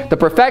teaching, the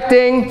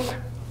perfecting,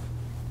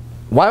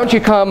 why don't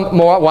you come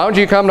more? Why don't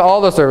you come to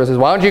all the services?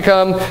 Why don't you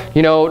come,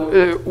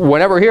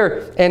 whenever we're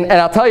here? And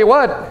I'll tell you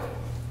what,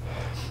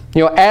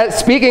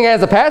 speaking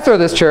as a pastor of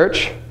this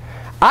church,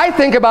 I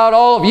think about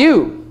all of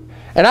you,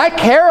 and I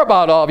care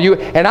about all of you,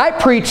 and I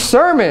preach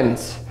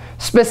sermons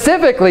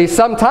specifically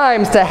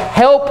sometimes to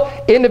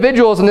help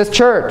individuals in this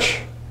church.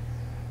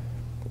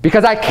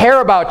 Because I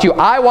care about you.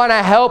 I want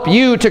to help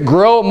you to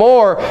grow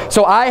more.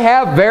 So I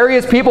have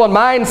various people in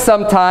mind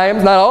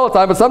sometimes, not all the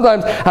time, but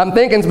sometimes I'm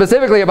thinking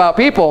specifically about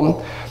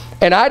people.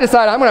 And I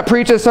decide I'm going to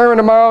preach this sermon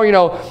tomorrow,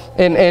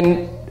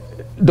 and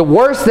the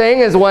worst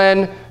thing is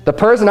when the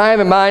person I have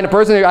in mind, the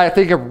person who I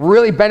think could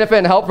really benefit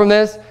and help from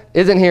this,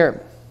 isn't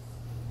here.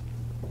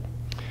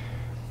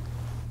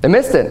 They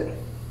missed it.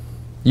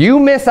 You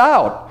miss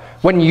out.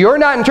 When you're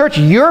not in church,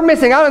 you're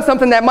missing out on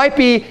something that might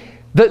be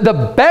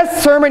the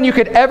best sermon you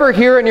could ever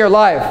hear in your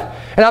life.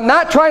 And I'm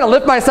not trying to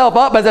lift myself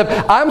up as if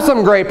I'm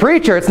some great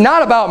preacher. It's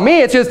not about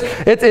me.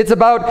 It's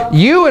about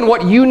you and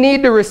what you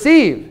need to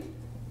receive.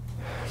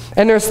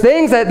 And there's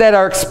things that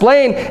are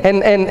explained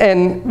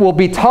and will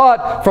be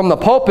taught from the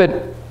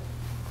pulpit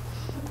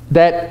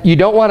that you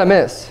don't want to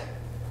miss.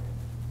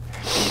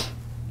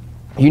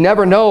 You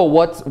never know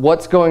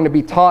what's going to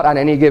be taught on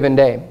any given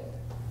day.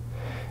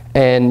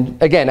 And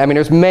again,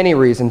 there's many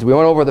reasons. We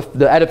went over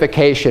the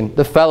edification,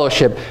 the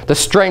fellowship, the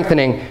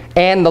strengthening,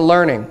 and the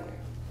learning.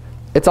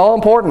 It's all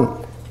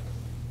important.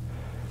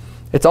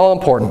 It's all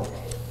important.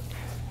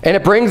 And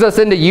it brings us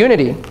into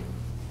unity.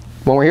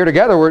 When we're here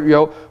together,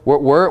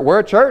 we're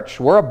a church.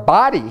 We're a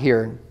body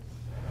here.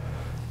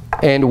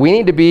 And we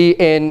need to be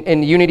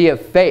in unity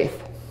of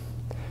faith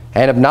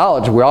and of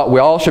knowledge. We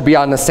all should be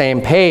on the same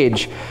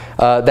page.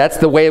 That's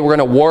the way we're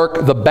going to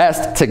work the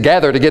best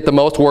together to get the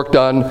most work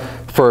done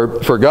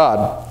for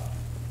God.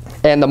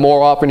 And the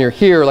more often you're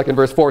here, like in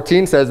verse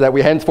 14 says, that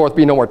we henceforth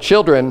be no more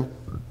children,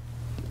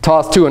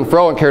 tossed to and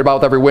fro and carried about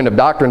with every wind of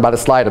doctrine by the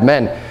sleight of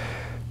men.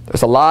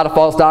 There's a lot of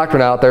false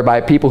doctrine out there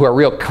by people who are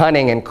real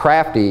cunning and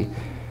crafty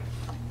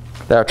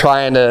that are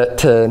trying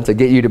to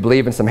get you to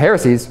believe in some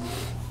heresies.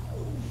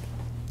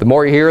 The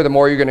more you hear, the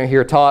more you're going to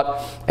hear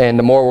taught, and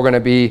the more we're going to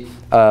be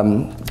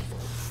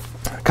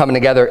coming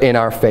together in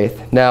our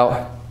faith.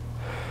 Now,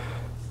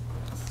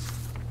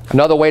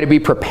 another way to be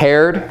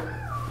prepared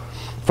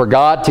for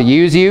God to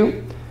use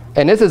you,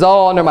 and this is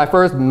all under my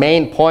first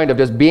main point of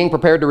just being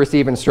prepared to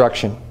receive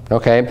instruction.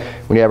 Okay, we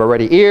need to have a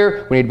ready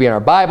ear. We need to be in our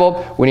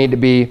Bible. We need to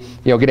be,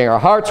 getting our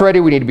hearts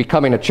ready. We need to be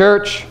coming to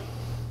church.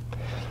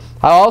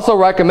 I also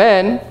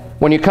recommend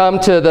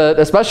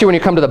especially when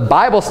you come to the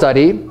Bible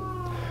study,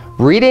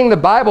 reading the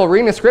Bible,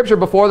 reading the Scripture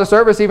before the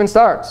service even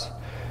starts.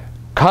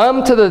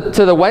 Come to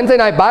the Wednesday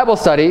night Bible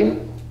study,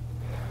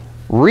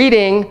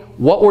 reading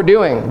what we're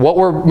doing.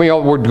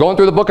 We're going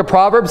through the book of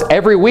Proverbs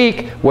every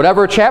week,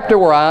 whatever chapter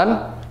we're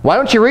on. Why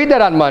don't you read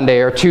that on Monday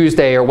or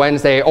Tuesday or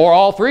Wednesday or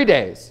all 3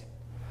 days?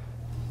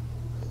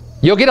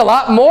 You'll get a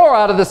lot more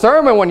out of the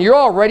sermon when you're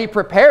already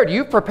prepared.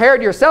 You've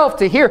prepared yourself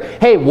to hear,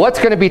 hey, what's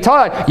going to be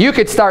taught? You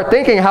could start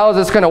thinking, how is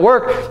this going to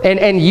work?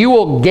 And you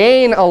will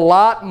gain a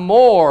lot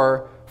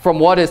more from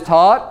what is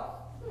taught,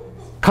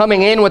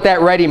 coming in with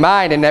that ready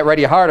mind and that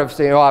ready heart of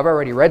saying, I've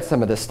already read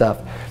some of this stuff.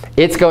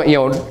 It's going,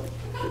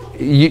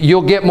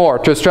 you'll get more.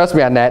 Just trust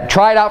me on that.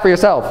 Try it out for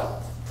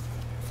yourself.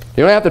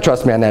 You don't have to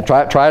trust me on that.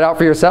 Try it out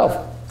for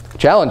yourself.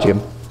 Challenge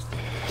you.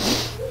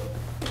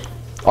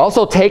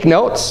 Also, take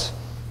notes.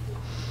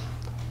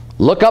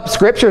 Look up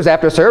scriptures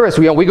after service.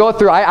 We go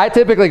through. I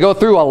typically go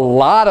through a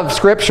lot of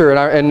scripture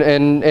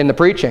in the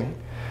preaching.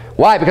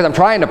 Why? Because I'm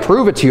trying to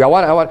prove it to you. I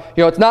want.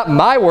 It's not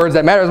my words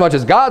that matter as much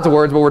as God's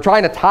words, but we're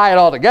trying to tie it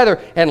all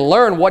together and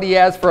learn what He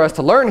has for us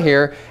to learn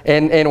here.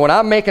 And when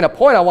I'm making a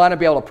point, I want to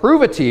be able to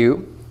prove it to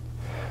you.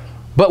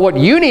 But what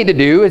you need to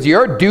do is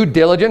your due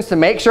diligence to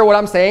make sure what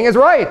I'm saying is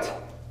right.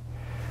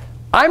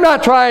 I'm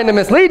not trying to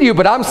mislead you,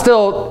 but I'm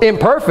still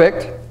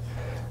imperfect.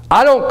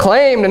 I don't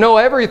claim to know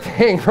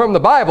everything from the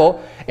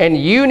Bible, and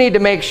you need to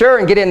make sure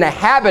and get in the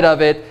habit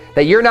of it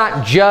that you're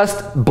not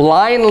just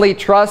blindly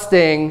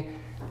trusting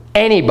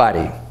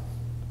anybody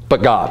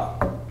but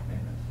God.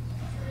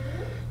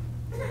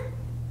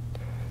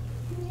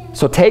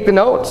 So take the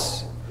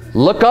notes.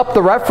 Look up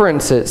the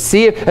references.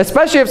 See,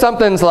 especially if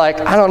something's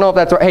like, I don't know if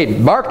that's right. Hey,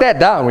 mark that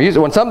down.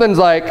 When something's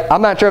like,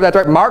 I'm not sure if that's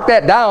right, mark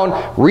that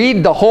down.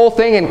 Read the whole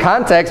thing in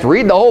context.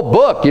 Read the whole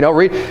book. You know,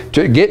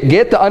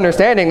 get the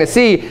understanding to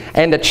see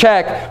and to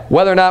check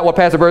whether or not what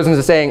Pastor Berzins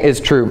is saying is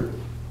true.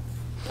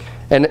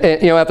 And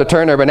you don't have to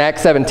turn there, but in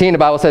Acts 17, the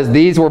Bible says,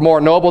 these were more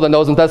noble than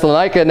those in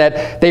Thessalonica, and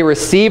that they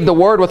received the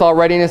word with all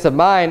readiness of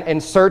mind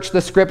and searched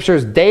the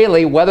scriptures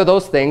daily whether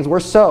those things were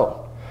so.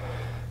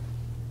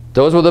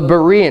 Those were the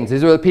Bereans.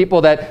 These were the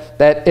people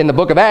that in the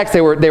book of Acts,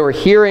 they were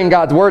hearing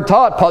God's word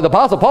taught. The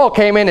Apostle Paul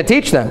came in to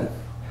teach them.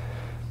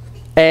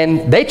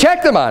 And they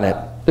checked them on it.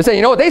 They're saying,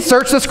 you know what, they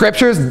search the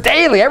scriptures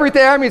daily. Every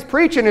time he's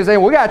preaching, they're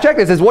saying, well, we got to check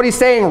this. Is what he's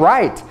saying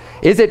right?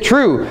 Is it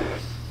true?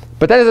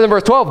 But then in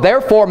verse 12,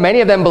 therefore many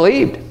of them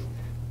believed,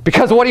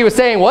 because what he was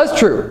saying was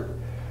true.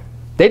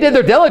 They did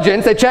their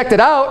diligence. They checked it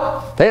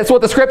out. That's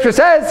what the scripture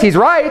says. He's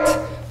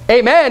right.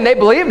 Amen. They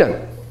believed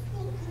him.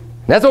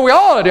 That's what we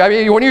all do. I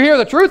mean, when you hear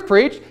the truth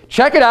preached,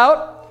 check it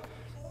out.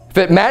 If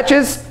it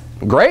matches,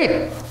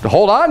 great.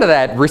 Hold on to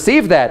that.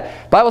 Receive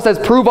that. The Bible says,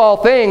 prove all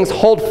things.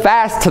 Hold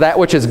fast to that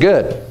which is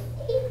good.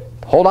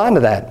 Hold on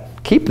to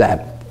that. Keep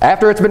that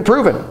after it's been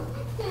proven.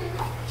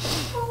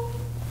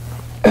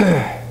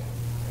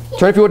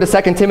 Turn, if you would,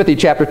 to 2 Timothy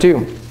chapter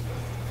 2.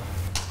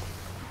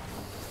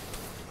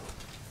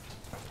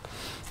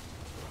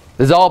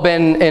 This has all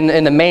been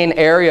in the main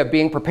area of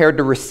being prepared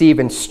to receive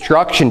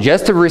instruction,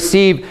 just to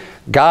receive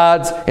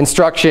God's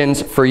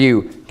instructions for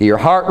you. Get your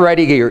heart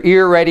ready, get your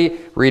ear ready,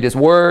 read his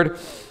word,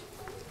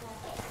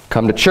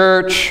 come to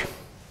church,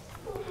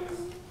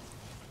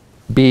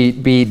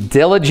 be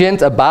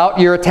diligent about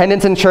your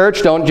attendance in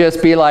church. Don't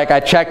just be like, I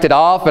checked it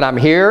off and I'm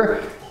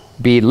here.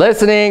 Be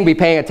listening, be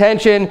paying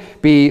attention,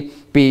 be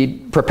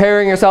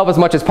preparing yourself as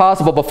much as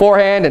possible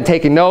beforehand and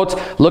taking notes,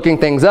 looking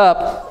things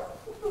up.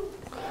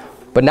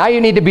 But now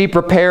you need to be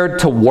prepared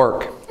to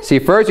work. See,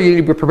 first you need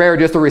to be prepared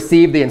just to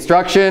receive the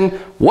instruction.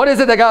 What is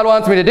it that God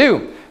wants me to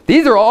do?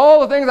 These are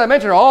all the things I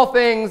mentioned, are all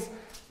things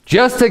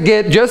just to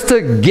get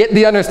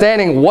the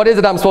understanding, what is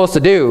it I'm supposed to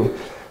do?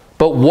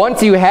 But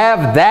once you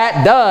have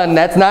that done,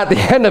 that's not the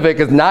end of it,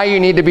 because now you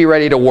need to be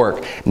ready to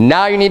work.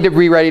 Now you need to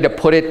be ready to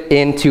put it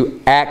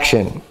into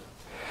action.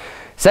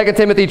 2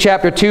 Timothy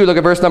chapter 2, look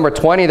at verse number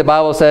 20. The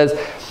Bible says,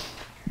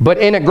 but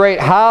in a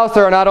great house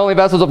there are not only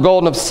vessels of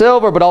gold and of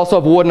silver, but also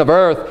of wood and of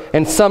earth,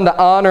 and some to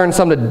honor and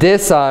some to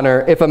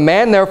dishonor. If a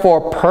man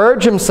therefore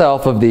purge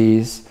himself of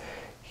these,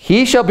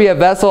 he shall be a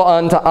vessel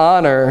unto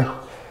honor,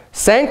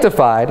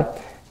 sanctified,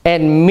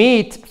 and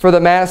meet for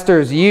the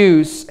master's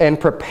use, and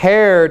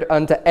prepared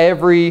unto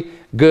every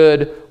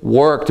good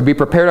work. To be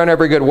prepared on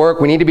every good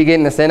work, we need to be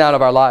getting the sin out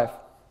of our life.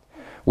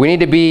 We need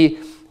to be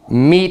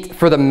meet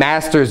for the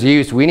master's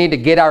use. We need to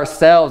get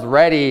ourselves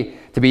ready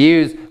to be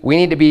used. We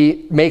need to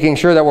be making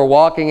sure that we're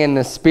walking in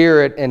the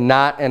Spirit and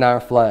not in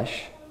our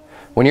flesh.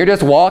 When you're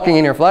just walking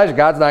in your flesh,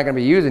 God's not going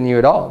to be using you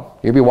at all.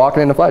 You'll be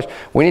walking in the flesh.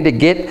 We need to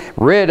get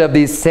rid of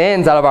these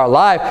sins out of our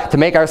life to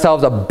make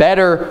ourselves a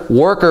better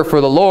worker for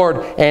the Lord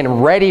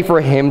and ready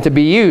for him to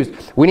be used.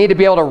 We need to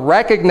be able to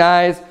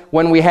recognize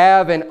when we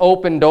have an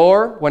open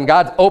door, when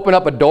God's opened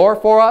up a door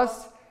for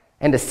us,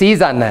 and to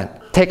seize on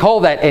that. Take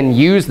hold of that and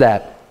use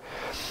that.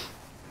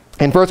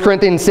 In 1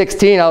 Corinthians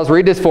 16, I'll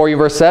read this for you,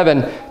 verse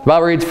 7. The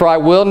Bible reads, for I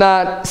will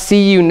not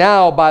see you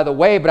now by the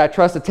way, but I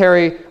trust to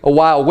tarry a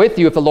while with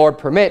you if the Lord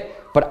permit.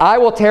 But I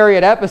will tarry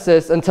at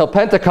Ephesus until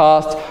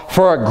Pentecost,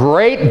 for a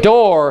great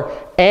door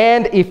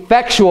and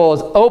effectual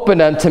is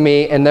opened unto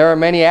me, and there are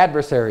many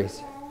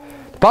adversaries.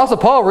 The Apostle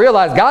Paul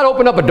realized God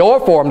opened up a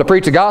door for him to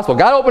preach the gospel.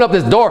 God opened up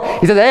this door.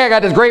 He says, hey, I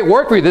got this great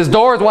work for you. This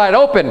door is wide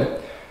open.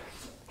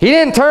 He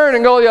didn't turn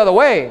and go the other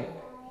way.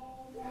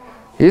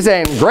 He's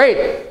saying,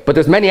 great, but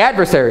there's many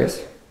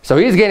adversaries. So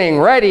he's getting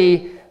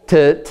ready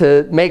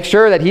to make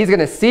sure that he's going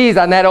to seize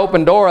on that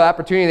open door, the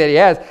opportunity that he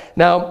has.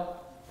 Now,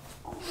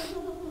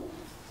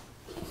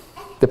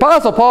 the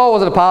Apostle Paul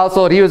was an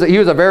apostle. He was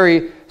a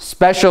very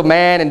special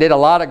man and did a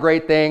lot of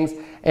great things.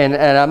 And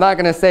I'm not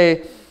going to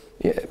say,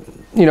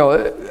 you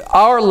know,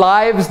 our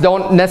lives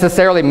don't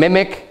necessarily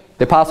mimic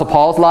the Apostle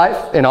Paul's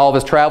life and all of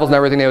his travels and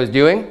everything that he was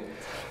doing.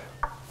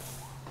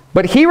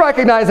 But he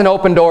recognized an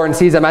open door and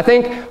sees them. I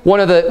think one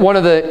of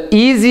the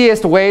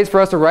easiest ways for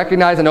us to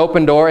recognize an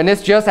open door, and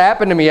this just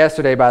happened to me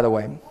yesterday, by the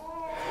way,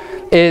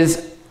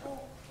 is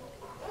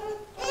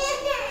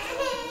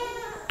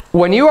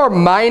when you are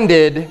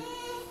minded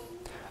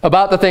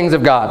about the things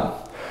of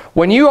God.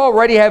 When you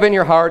already have in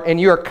your heart and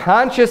you are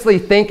consciously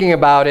thinking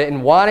about it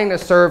and wanting to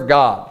serve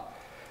God.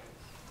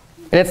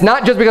 And it's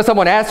not just because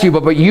someone asks you,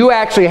 but you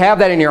actually have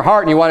that in your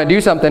heart and you want to do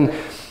something.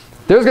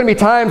 There's going to be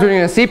times when you're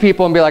going to see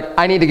people and be like,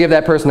 I need to give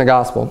that person the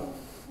gospel.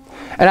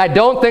 And I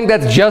don't think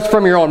that's just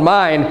from your own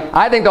mind.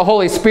 I think the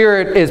Holy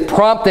Spirit is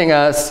prompting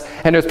us,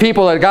 and there's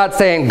people that God's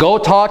saying, go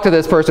talk to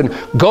this person.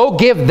 Go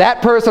give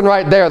that person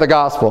right there the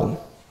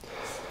gospel.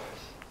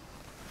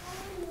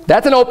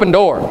 That's an open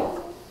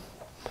door.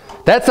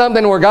 That's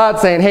something where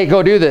God's saying, hey,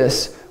 go do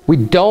this. We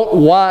don't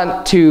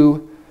want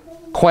to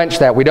quench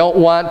that. We don't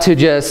want to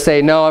just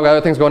say, no, I've got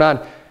other things going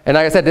on. And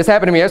like I said, this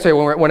happened to me yesterday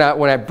when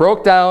I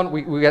broke down.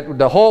 We got,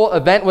 the whole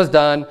event was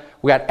done.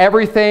 We got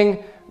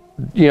everything,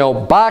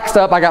 boxed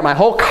up. I got my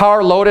whole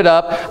car loaded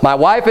up. My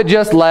wife had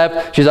just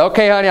left. She's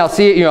okay, honey. I'll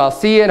see you. I'll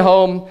see you at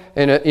home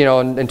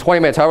in 20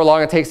 minutes, however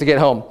long it takes to get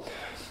home.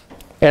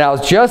 And I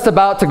was just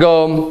about to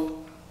go.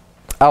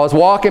 I was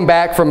walking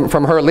back from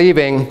her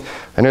leaving,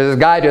 and there's this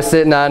guy just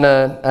sitting on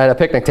at a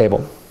picnic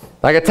table.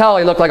 I could tell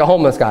he looked like a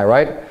homeless guy,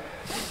 right?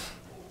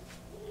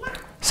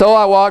 So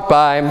I walked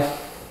by,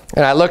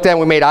 and I looked at him.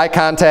 We made eye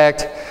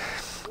contact,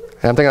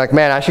 and I'm thinking like,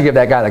 man, I should give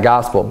that guy the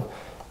gospel.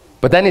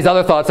 But then these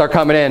other thoughts are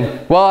coming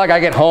in. Well, I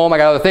gotta get home. I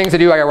got other things to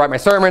do. I gotta write my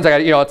sermons. I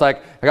got, it's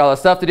like I got all this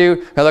stuff to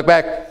do. I look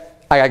back.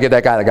 I gotta give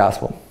that guy the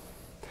gospel.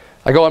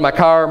 I go in my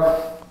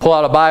car, pull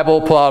out a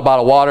Bible, pull out a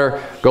bottle of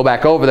water, go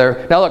back over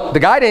there. Now look, the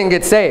guy didn't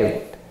get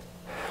saved.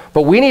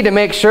 But we need to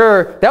make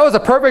sure that was a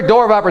perfect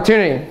door of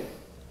opportunity.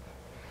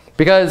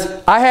 Because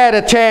I had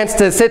a chance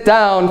to sit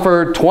down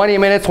for 20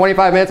 minutes,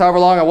 25 minutes, however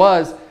long it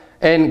was,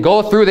 and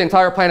go through the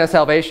entire plan of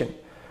salvation.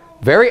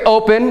 Very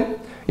open.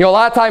 A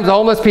lot of times the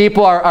homeless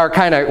people are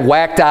kind of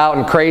whacked out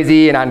and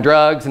crazy and on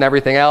drugs and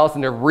everything else,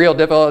 and they're real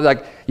difficult.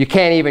 Like, you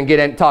can't even get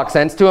in, talk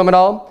sense to them at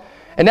all.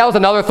 And that was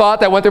another thought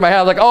that went through my head.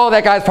 I was like, oh,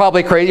 that guy's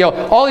probably crazy.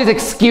 All these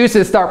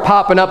excuses start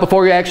popping up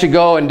before you actually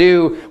go and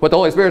do what the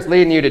Holy Spirit's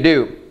leading you to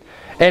do.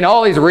 And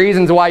all these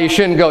reasons why you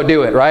shouldn't go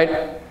do it,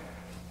 right?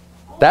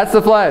 That's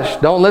the flesh.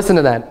 Don't listen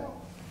to that.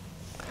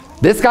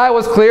 This guy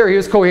was clear. He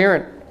was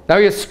coherent. Now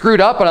he was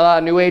screwed up on a lot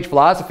of New Age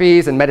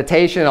philosophies and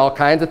meditation and all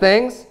kinds of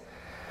things.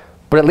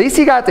 But at least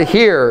he got to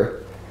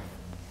hear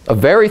a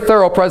very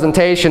thorough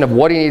presentation of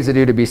what he needs to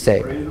do to be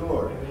saved. Praise the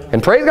Lord.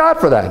 And praise God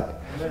for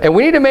that. And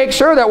we need to make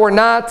sure that we're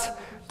not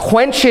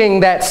quenching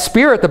that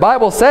spirit. The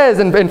Bible says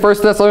in 1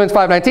 Thessalonians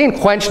 5:19,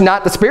 quench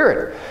not the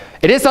spirit.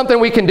 It is something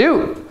we can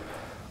do.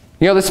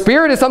 The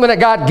Spirit is something that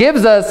God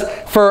gives us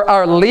for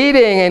our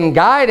leading and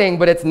guiding,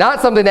 but it's not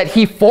something that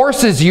He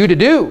forces you to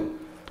do.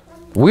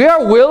 We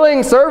are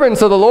willing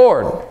servants of the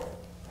Lord.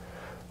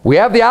 We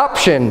have the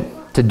option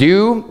to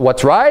do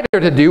what's right or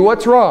to do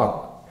what's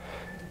wrong.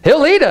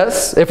 He'll lead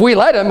us if we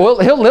let Him.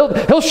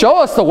 He'll show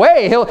us the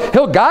way.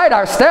 He'll guide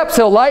our steps.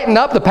 He'll lighten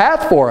up the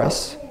path for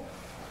us.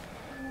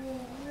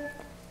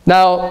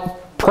 Now,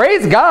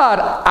 praise God,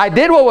 I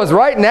did what was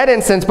right in that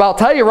instance, but I'll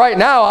tell you right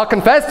now, I'll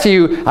confess to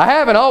you, I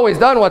haven't always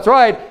done what's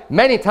right.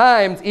 Many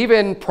times,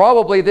 even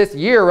probably this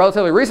year,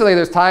 relatively recently,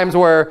 there's times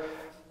where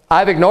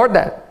I've ignored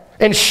that.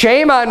 And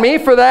shame on me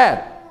for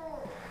that.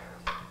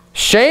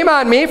 Shame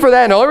on me for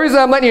that. And the only reason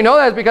I'm letting you know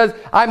that is because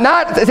I'm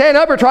not standing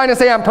up or trying to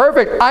say I'm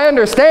perfect. I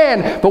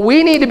understand, but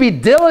we need to be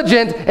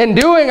diligent in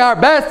doing our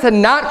best to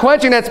not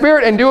quenching that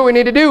spirit and do what we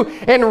need to do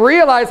and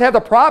realize, have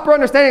the proper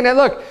understanding that,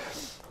 look,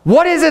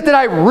 what is it that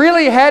I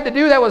really had to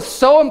do that was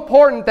so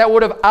important that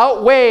would have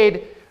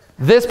outweighed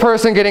this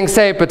person getting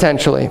saved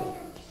potentially?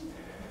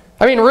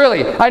 I mean,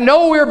 really, I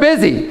know we're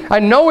busy. I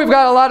know we've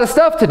got a lot of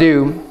stuff to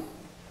do.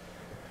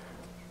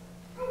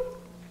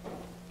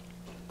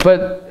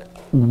 But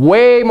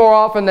way more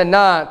often than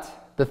not,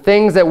 the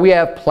things that we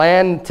have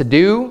planned to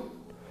do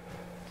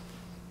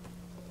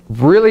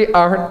really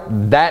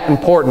aren't that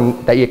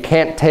important that you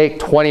can't take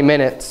 20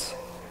 minutes,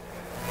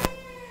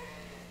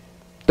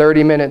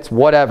 30 minutes,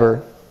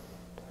 whatever,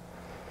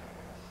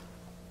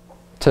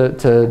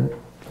 to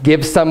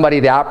give somebody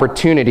the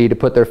opportunity to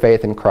put their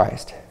faith in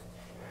Christ.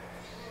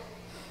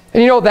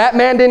 And that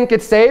man didn't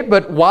get saved,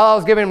 but while I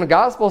was giving him the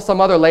gospel,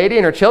 some other lady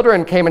and her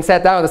children came and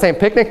sat down at the same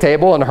picnic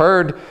table and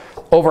heard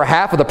over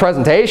half of the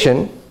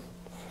presentation.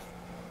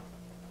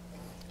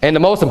 And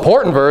the most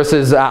important verse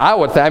is, the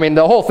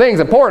whole thing's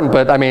important,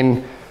 but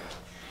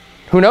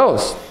who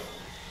knows?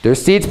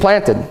 There's seeds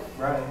planted.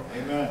 Right.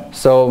 Amen.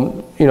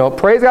 So,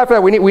 praise God for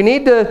that. We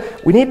need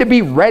to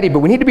be ready, but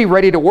we need to be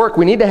ready to work.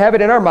 We need to have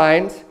it in our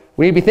minds.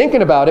 We need to be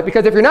thinking about it,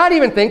 because if you're not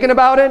even thinking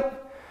about it,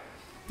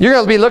 you're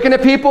going to be looking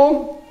at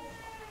people,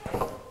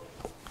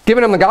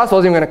 giving them the gospel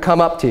isn't even going to come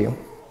up to you.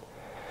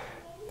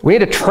 We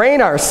need to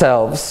train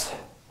ourselves.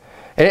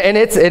 And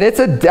it's a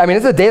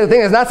daily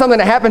thing. It's not something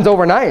that happens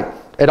overnight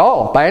at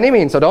all, by any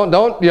means. So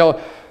don't you're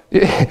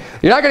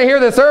not going to hear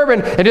the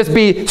sermon and just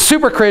be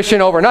super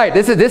Christian overnight.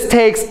 This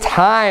takes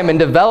time and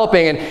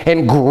developing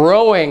and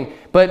growing.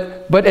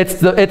 But it's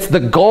the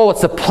goal.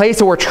 It's the place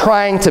that we're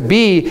trying to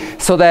be,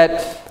 so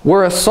that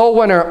we're a soul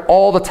winner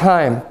all the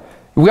time.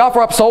 We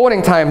offer up soul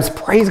winning times.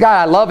 Praise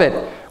God, I love it.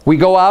 We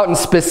go out and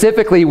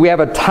specifically we have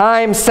a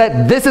time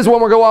set. This is when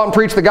we'll go out and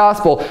preach the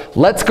gospel.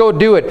 Let's go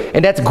do it.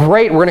 And that's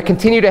great. We're going to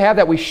continue to have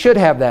that. We should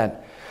have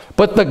that.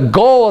 But the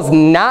goal is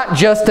not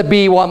just to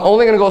be, well, I'm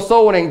only going to go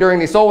soul winning during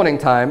these soul winning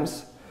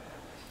times.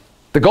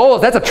 The goal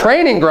is that's a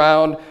training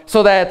ground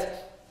so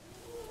that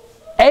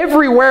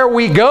everywhere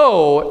we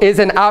go is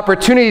an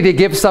opportunity to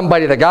give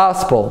somebody the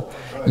gospel.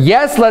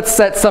 Yes, let's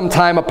set some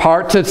time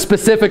apart to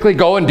specifically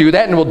go and do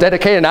that, and we'll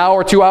dedicate an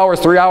hour, 2 hours,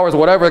 3 hours,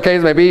 whatever the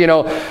case may be, and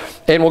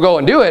we'll go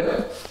and do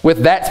it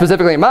with that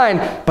specifically in mind.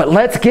 But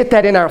let's get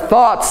that in our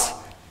thoughts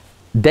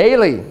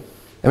daily.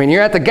 I mean,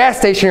 you're at the gas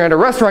station, you're at a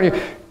restaurant,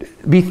 you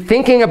be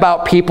thinking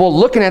about people,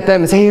 looking at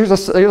them and say, here's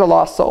a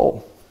lost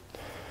soul.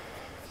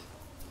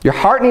 Your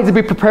heart needs to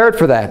be prepared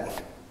for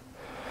that.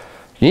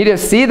 You need to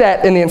see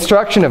that in the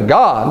instruction of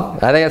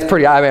God. I think that's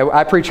pretty,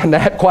 I preach on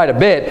that quite a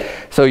bit.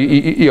 So,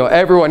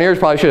 everyone here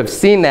probably should have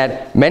seen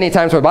that many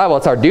times from the Bible.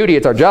 It's our duty,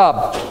 it's our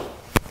job.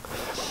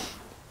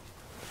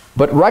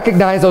 But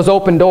recognize those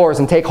open doors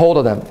and take hold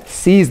of them.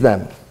 Seize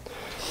them.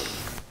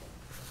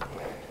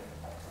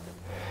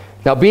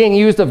 Now, being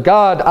used of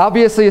God,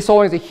 obviously soul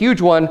winning is a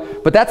huge one,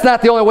 but that's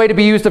not the only way to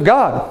be used of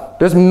God.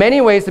 There's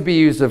many ways to be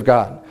used of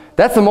God.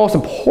 That's the most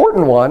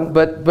important one,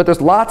 but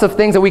there's lots of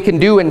things that we can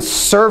do in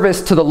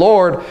service to the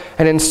Lord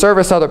and in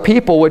service to other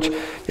people, which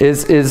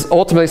is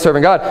ultimately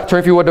serving God. Turn,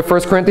 if you would, to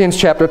 1 Corinthians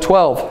chapter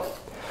 12.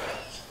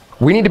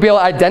 We need to be able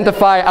to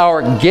identify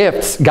our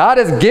gifts. God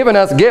has given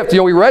us gifts.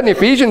 We read in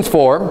Ephesians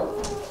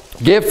 4,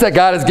 gifts that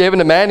God has given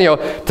to men.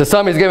 To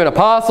some He's given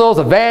apostles,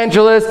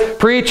 evangelists,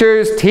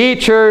 preachers,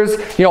 teachers,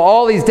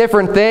 all these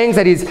different things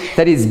that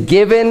He's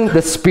given,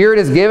 the Spirit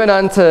has given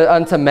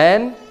unto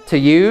men to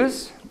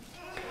use.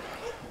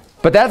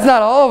 But that's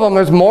not all of them.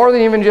 There's more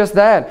than even just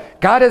that.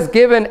 God has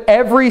given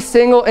every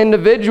single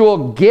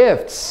individual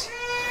gifts.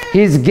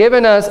 He's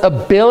given us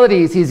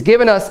abilities. He's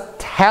given us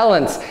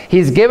talents.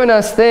 He's given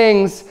us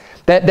things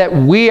that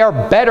we are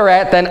better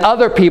at than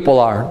other people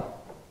are.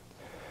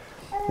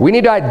 We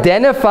need to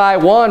identify,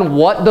 one,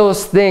 what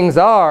those things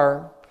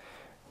are,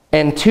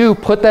 and two,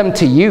 put them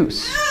to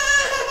use.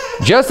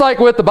 Just like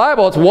with the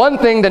Bible, it's one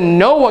thing to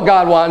know what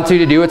God wants you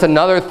to do. It's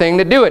another thing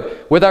to do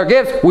it. With our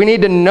gifts, we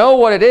need to know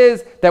what it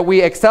is that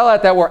we excel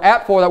at, that we're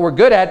apt for, that we're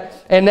good at,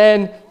 and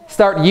then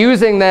start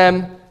using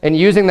them and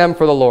using them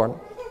for the Lord.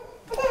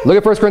 Look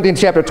at 1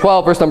 Corinthians chapter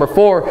 12, verse number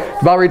 4.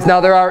 The Bible reads,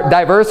 "Now there are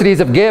diversities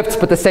of gifts,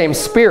 but the same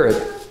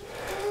Spirit.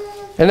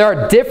 And there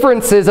are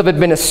differences of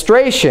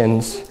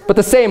administrations, but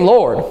the same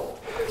Lord.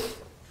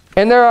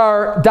 And there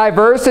are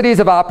diversities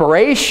of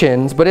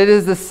operations, but it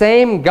is the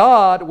same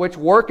God which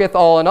worketh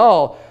all in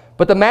all.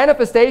 But the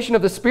manifestation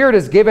of the Spirit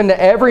is given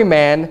to every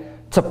man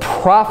to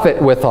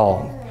profit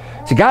withal."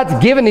 See, God's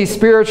given these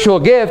spiritual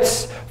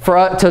gifts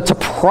to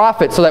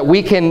profit so that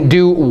we can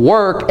do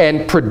work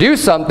and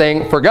produce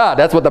something for God.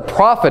 That's what the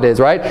profit is,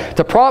 right?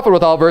 To profit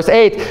withal, verse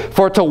 8,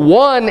 "For to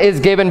one is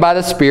given by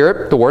the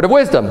Spirit the word of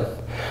wisdom.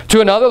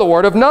 To another, the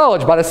word of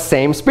knowledge by the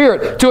same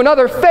Spirit. To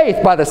another, faith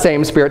by the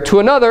same Spirit. To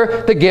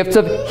another, the gifts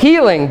of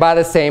healing by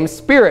the same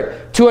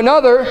Spirit. To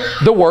another,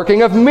 the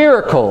working of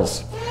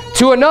miracles.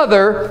 To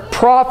another,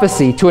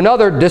 prophecy. To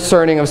another,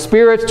 discerning of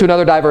spirits. To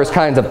another, diverse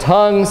kinds of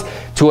tongues.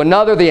 To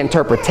another, the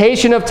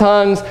interpretation of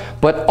tongues.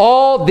 But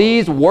all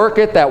these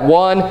worketh that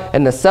one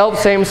and the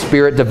selfsame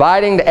Spirit,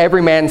 dividing to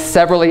every man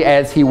severally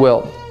as he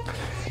will."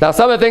 Now,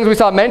 some of the things we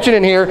saw mentioned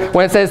in here,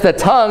 when it says the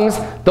tongues,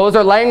 those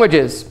are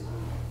languages.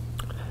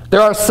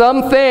 There are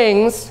some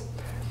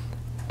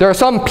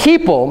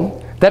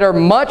people that are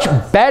much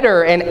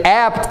better and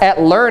apt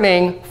at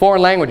learning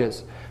foreign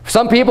languages.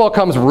 Some people, it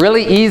comes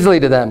really easily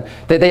to them.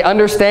 They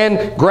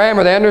understand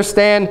grammar, they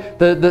understand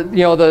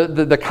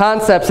the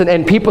concepts, and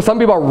some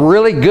people are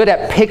really good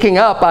at picking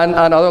up on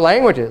other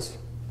languages.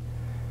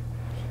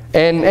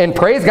 And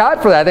praise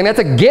God for that. I think that's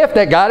a gift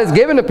that God has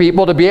given to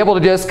people, to be able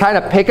to just kind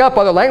of pick up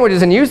other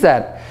languages and use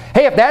that.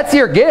 Hey, if that's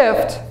your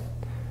gift,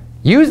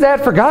 use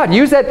that for God.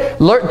 Use that.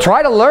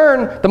 Try to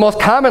learn the most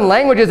common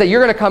languages that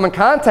you're going to come in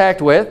contact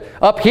with.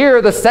 Up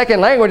here, the second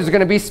language is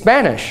going to be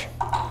Spanish.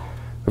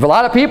 There's a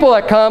lot of people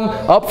that come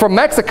up from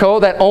Mexico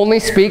that only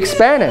speak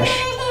Spanish.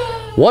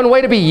 One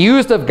way to be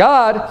used of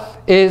God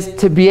is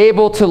to be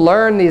able to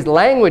learn these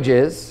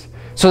languages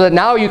so that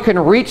now you can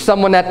reach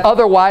someone that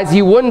otherwise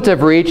you wouldn't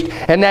have reached,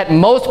 and that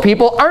most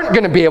people aren't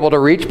going to be able to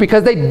reach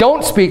because they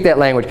don't speak that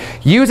language.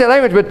 Use that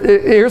language. But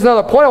here's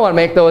another point I want to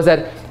make, though, is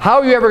that how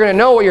are you ever going to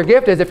know what your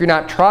gift is if you're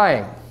not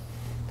trying?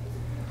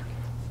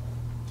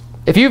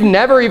 If you've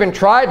never even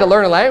tried to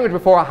learn a language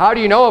before, how do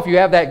you know if you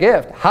have that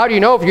gift? How do you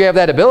know if you have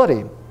that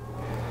ability?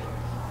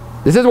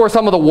 This is where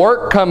some of the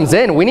work comes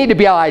in. We need to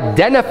be able to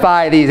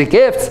identify these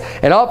gifts,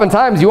 and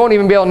oftentimes you won't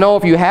even be able to know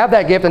if you have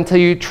that gift until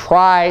you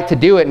try to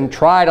do it and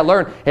try to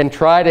learn and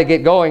try to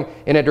get going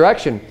in a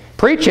direction.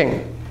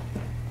 Preaching.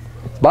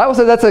 The Bible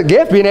says that's a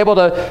gift, being able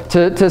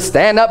to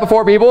stand up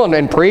before people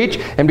and preach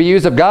and be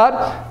used of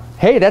God.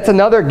 Hey, that's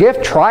another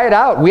gift. Try it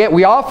out.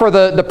 We offer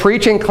the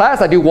preaching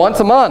class I do once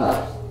a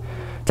month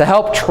to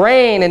help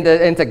train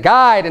and to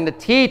guide and to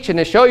teach and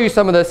to show you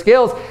some of the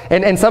skills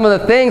and some of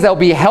the things that will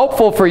be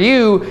helpful for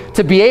you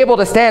to be able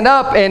to stand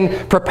up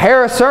and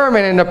prepare a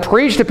sermon and to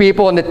preach to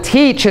people and to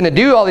teach and to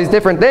do all these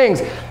different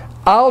things.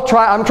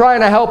 I'm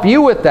trying to help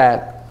you with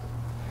that.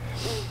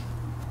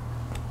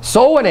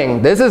 Soul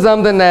winning. This is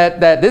something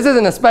that this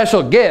isn't a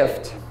special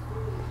gift.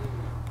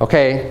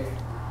 Okay?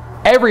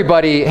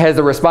 everybody has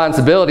the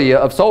responsibility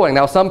of soul winning.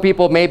 Now, some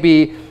people may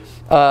be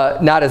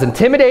not as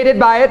intimidated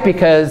by it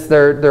because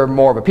they're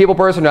more of a people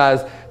person,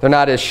 they're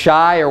not as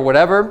shy or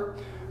whatever.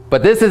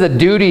 But this is a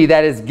duty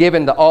that is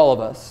given to all of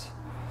us.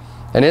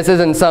 And this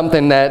isn't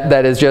something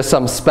that is just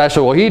some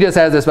special, well, he just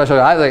has this special.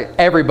 I think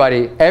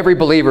everybody, every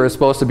believer is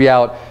supposed to be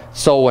out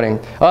soul winning.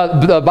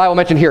 The Bible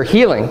mentioned here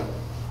healing.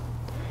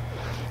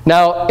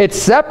 Now, it's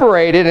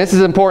separated, and this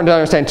is important to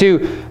understand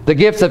too, the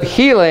gifts of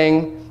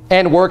healing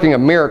and working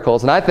of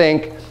miracles. And I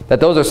think that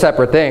those are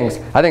separate things.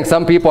 I think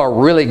some people are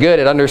really good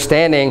at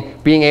understanding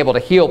being able to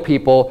heal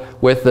people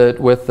with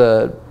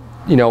the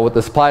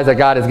supplies that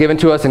God has given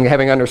to us and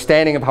having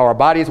understanding of how our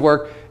bodies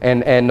work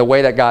and the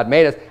way that God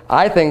made us.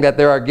 I think that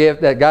there are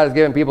gifts that God has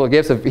given people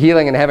gifts of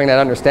healing and having that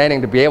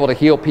understanding to be able to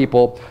heal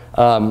people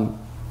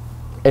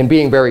and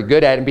being very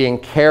good at it and being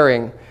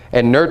caring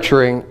and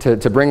nurturing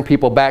to bring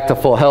people back to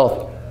full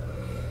health.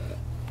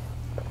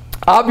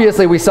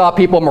 Obviously, we saw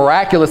people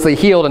miraculously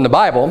healed in the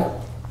Bible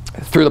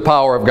through the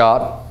power of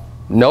God.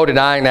 No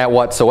denying that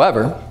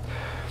whatsoever.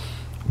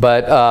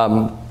 But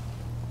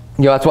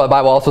that's why the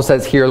Bible also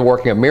says here the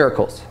working of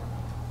miracles.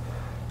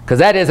 Because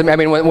that is, I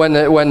mean, when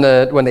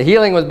the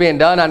healing was being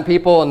done on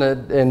people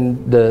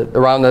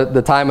around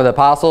the time of the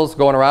apostles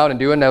going around and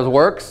doing those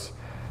works,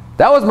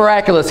 that was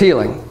miraculous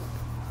healing.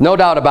 No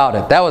doubt about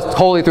it. That was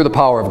totally through the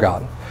power of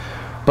God.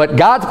 But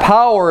God's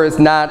power is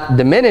not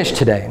diminished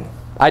today.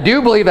 I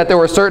do believe that there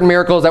were certain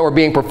miracles that were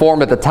being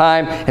performed at the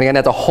time, and again,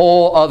 that's a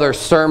whole other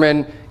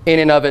sermon in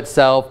and of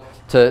itself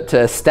to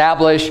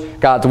establish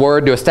God's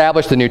Word, to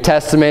establish the New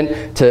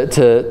Testament,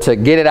 to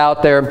get it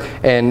out there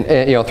and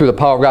through the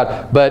power of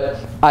God. But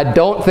I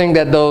don't think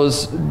that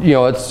those,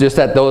 it's just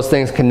that those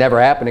things can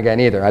never happen again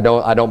either. I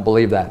don't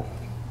believe that.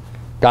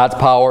 God's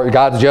power,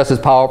 God's just as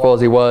powerful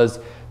as He was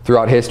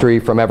throughout history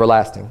from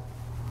everlasting.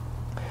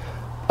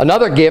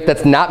 Another gift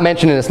that's not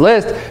mentioned in this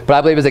list, but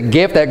I believe is a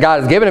gift that God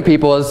has given to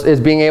people is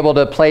being able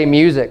to play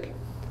music.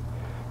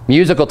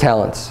 Musical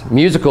talents,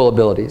 musical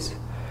abilities.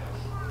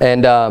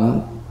 And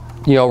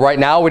right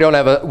now we don't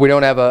have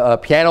a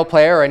piano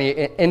player or any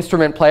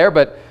instrument player,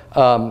 but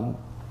I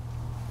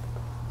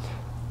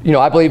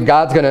believe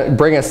God's going to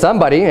bring us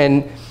somebody,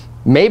 and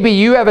maybe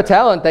you have a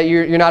talent that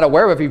you're not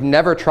aware of if you've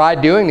never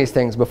tried doing these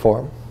things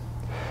before.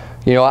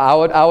 I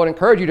would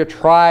encourage you to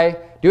try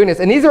doing this.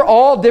 And these are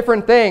all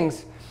different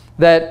things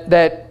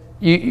that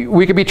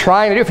we could be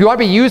trying to do. If you want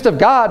to be used of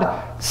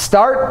God,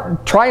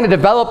 start trying to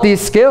develop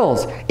these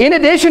skills. In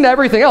addition to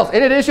everything else,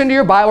 in addition to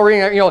your Bible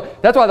reading,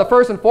 that's why the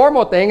first and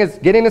foremost thing is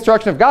getting the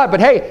instruction of God.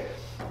 But hey,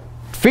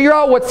 figure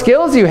out what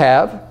skills you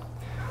have.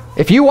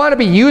 If you want to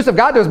be used of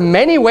God, there's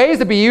many ways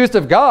to be used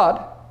of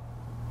God.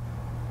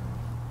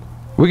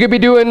 We could be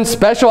doing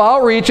special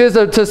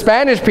outreaches to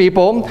Spanish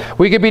people.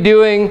 We could be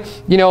doing,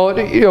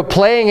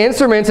 playing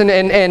instruments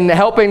and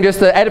helping just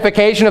the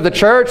edification of the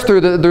church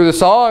through the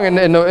song and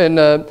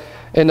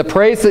the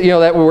praise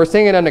that we were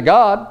singing unto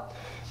God.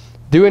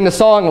 Doing the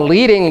song,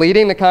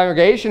 leading the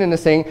congregation in the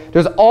sing.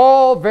 There's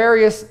all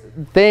various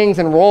things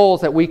and roles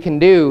that we can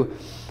do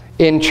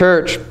in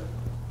church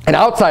and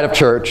outside of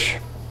church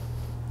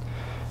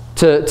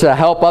to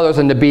help others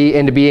and to be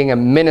into being a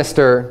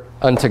minister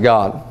unto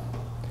God.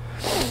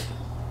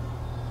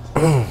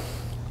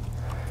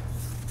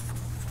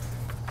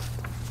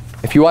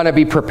 If you want to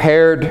be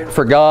prepared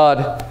for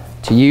God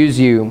to use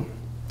you,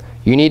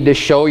 you need to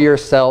show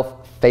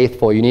yourself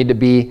faithful. You need to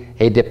be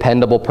a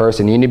dependable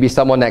person. You need to be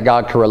someone that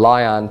God can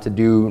rely on to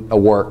do a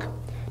work,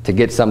 to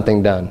get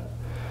something done.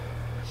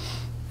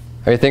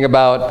 I mean, think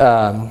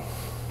about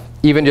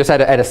even just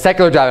at a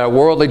secular job, at a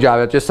worldly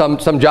job, just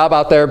some job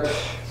out there.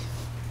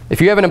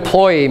 If you have an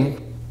employee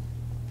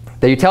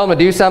that you tell them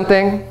to do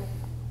something,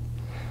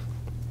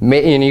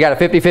 and you got a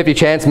 50-50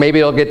 chance, maybe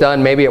it'll get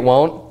done, maybe it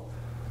won't.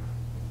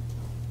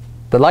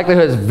 The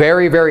likelihood is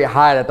very, very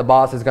high that the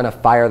boss is going to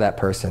fire that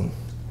person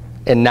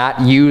and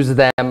not use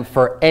them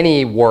for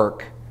any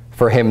work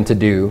for him to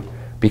do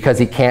because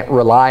he can't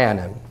rely on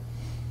him.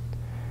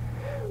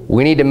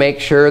 We need to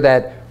make sure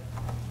that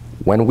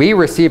when we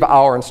receive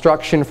our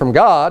instruction from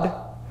God,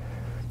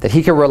 that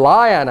He can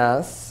rely on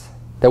us,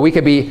 that we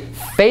can be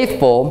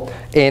faithful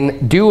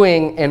in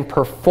doing and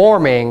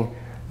performing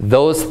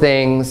those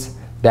things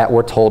that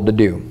we're told to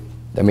do.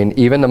 I mean,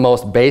 even the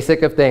most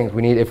basic of things,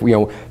 we need, if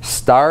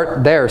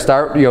start there,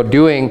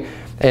 doing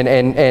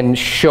and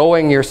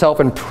showing yourself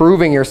and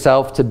proving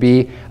yourself to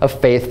be a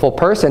faithful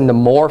person. The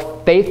more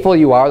faithful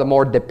you are, the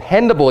more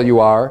dependable you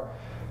are,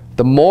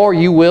 the more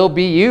you will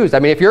be used. I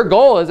mean, if your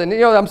goal is, and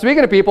I'm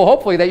speaking to people,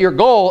 hopefully, that your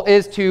goal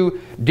is to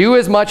do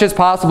as much as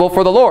possible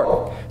for the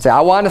Lord. Say,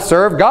 I want to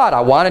serve God.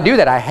 I want to do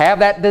that. I have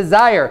that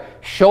desire.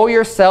 Show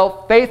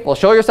yourself faithful.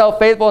 Show yourself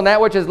faithful in that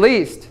which is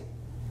least.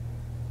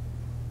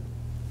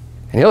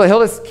 And he'll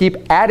just keep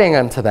adding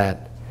unto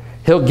that.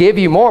 He'll give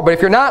you more. But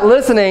if you're not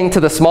listening to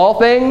the small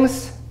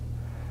things,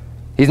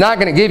 He's not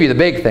going to give you the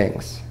big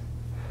things.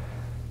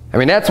 I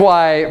mean, that's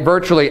why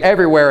virtually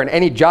everywhere in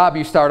any job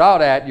you start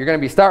out at, you're going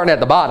to be starting at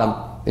the bottom,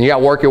 and you got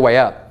to work your way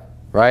up,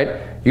 right?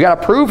 You got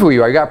to prove who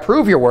you are. You got to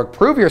prove your work,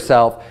 prove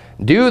yourself.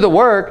 Do the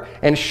work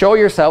and show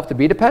yourself to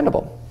be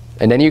dependable.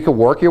 And then you can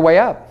work your way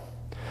up.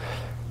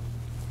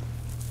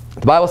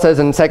 The Bible says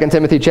in 2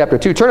 Timothy chapter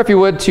 2, turn if you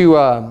would to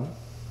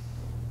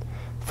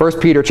 1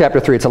 Peter chapter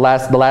 3. It's the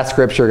last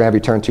scripture I'm going to have you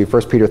turn to,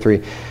 1 Peter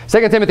 3.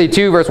 2 Timothy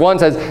 2 verse 1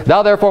 says,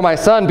 Thou therefore, my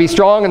son, be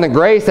strong in the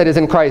grace that is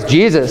in Christ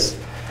Jesus,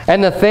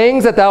 and the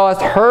things that thou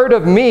hast heard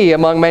of me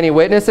among many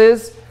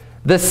witnesses,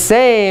 the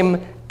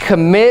same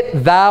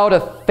commit thou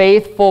to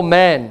faithful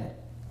men,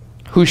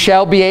 who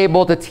shall be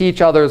able to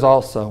teach others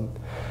also.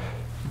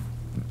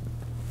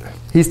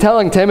 He's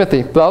telling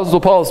Timothy, Paul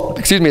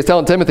is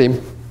telling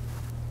Timothy,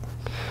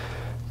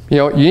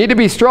 you need to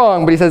be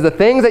strong, but he says the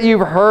things that you've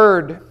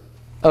heard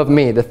of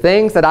me, the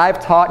things that I've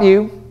taught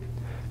you,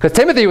 because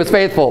Timothy was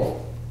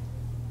faithful.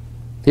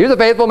 He was a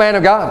faithful man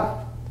of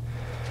God.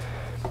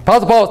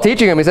 Apostle Paul is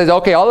teaching him. He says,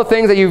 okay, all the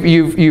things that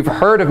you've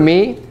heard of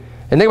me,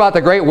 and think about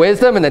the great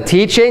wisdom and the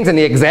teachings and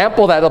the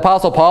example that the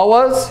Apostle Paul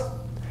was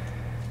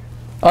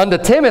unto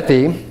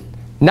Timothy.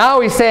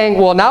 Now he's saying,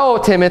 well, now,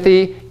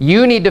 Timothy,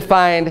 you need to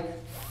find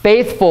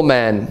faithful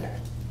men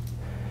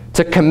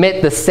to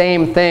commit the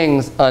same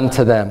things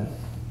unto them.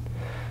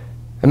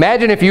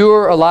 Imagine if you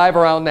were alive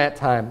around that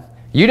time.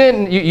 You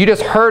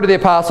just heard of the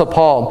Apostle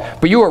Paul,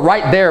 but you were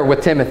right there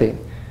with Timothy.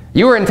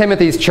 You were in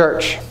Timothy's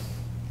church,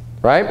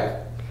 right?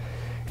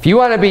 If you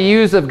want to be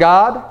used of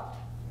God,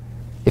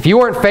 if you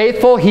weren't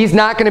faithful, he's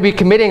not going to be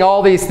committing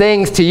all these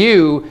things to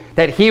you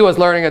that he was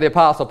learning of the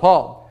Apostle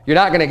Paul. You're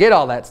not going to get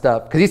all that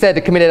stuff because he said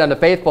to commit it unto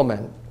faithful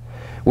men.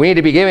 We need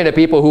to be giving to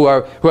people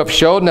who have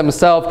shown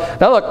themselves.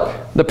 Now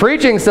look, the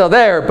preaching's still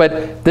there,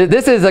 but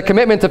this is a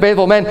commitment to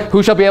faithful men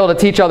who shall be able to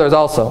teach others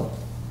also.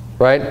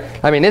 Right?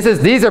 I mean,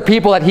 these are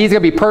people that he's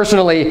going to be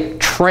personally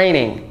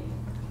training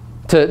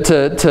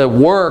to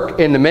work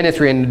in the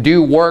ministry and to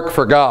do work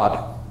for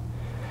God.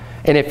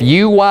 And if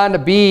you want to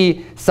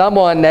be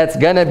someone that's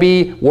going to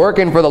be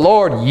working for the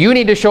Lord, you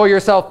need to show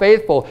yourself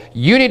faithful.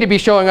 You need to be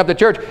showing up to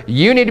church.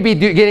 You need to be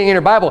getting in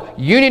your Bible.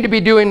 You need to be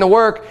doing the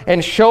work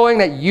and showing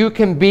that you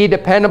can be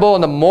dependable.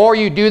 And the more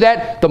you do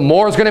that, the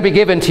more is going to be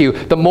given to you.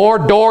 The more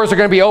doors are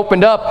going to be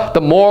opened up.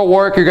 The more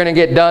work you're going to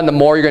get done. The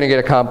more you're going to get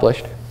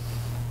accomplished.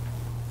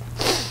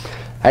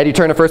 I had you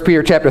turn to 1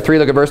 Peter chapter 3,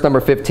 look at verse number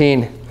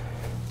 15.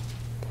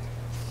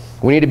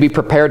 We need to be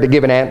prepared to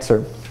give an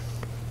answer.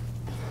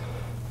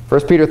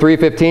 1 Peter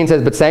 3:15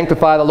 says, But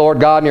sanctify the Lord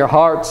God in your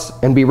hearts,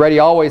 and be ready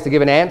always to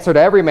give an answer to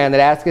every man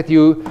that asketh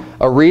you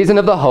a reason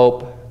of the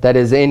hope that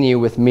is in you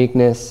with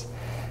meekness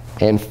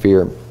and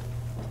fear.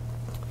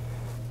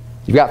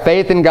 You've got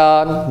faith in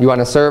God, you want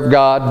to serve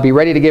God, be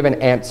ready to give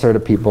an answer to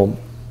people.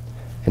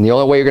 And the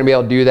only way you're going to be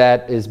able to do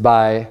that is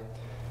by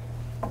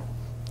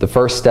the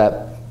first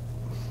step.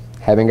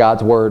 Having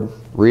God's Word,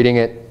 reading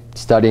it,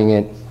 studying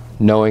it,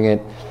 knowing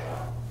it.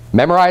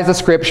 Memorize the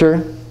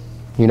Scripture.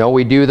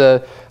 We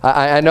do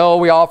I know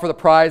we offer the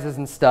prizes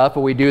and stuff,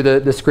 but we do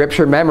the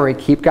Scripture memory.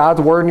 Keep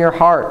God's Word in your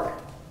heart.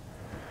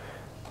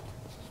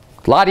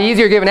 A lot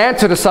easier to give an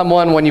answer to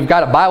someone when you've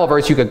got a Bible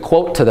verse you could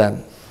quote to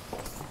them.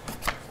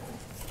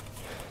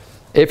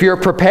 If you're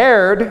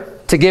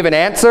prepared to give an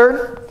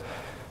answer,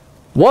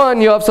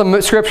 one, you'll have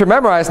some Scripture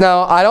memorized.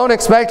 Now, I don't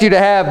expect you to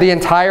have the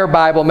entire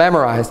Bible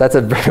memorized. It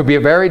would be a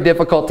very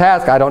difficult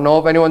task. I don't know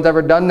if anyone's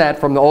ever done that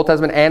from the Old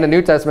Testament and the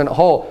New Testament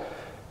whole.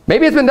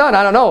 Maybe it's been done.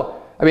 I don't know.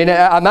 I mean,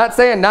 I'm not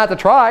saying not to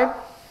try.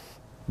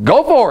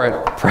 Go for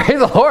it. Praise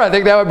the Lord. I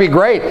think that would be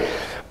great.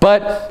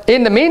 But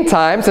in the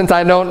meantime, since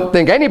I don't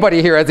think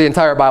anybody here has the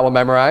entire Bible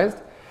memorized,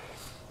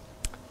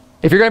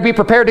 if you're going to be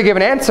prepared to give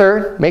an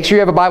answer, make sure you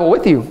have a Bible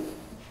with you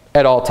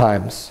at all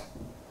times.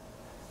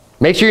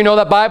 Make sure you know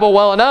that Bible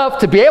well enough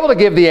to be able to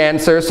give the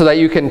answer so that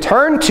you can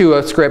turn to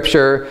a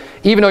Scripture.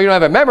 Even though you don't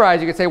have it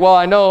memorized, you can say, well,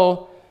 I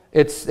know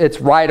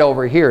it's right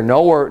over here.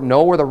 Know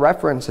where the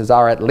references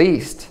are at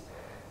least.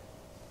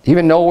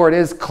 Even know where it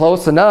is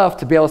close enough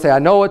to be able to say, I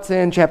know it's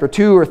in chapter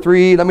 2 or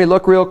 3. Let me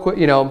look real quick.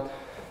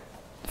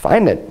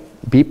 Find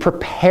it. Be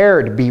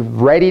prepared. Be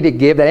ready to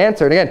give that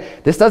answer. And again,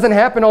 this doesn't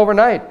happen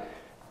overnight.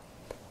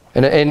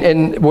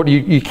 And what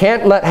you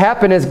can't let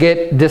happen is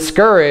get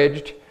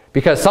discouraged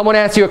because someone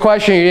asked you a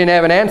question you didn't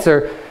have an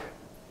answer.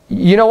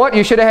 You know what?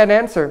 You should have had an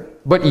answer.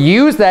 But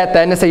use that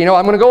then to say,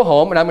 I'm going to go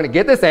home and I'm going to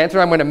get this answer.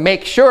 I'm going to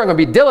make sure I'm going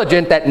to be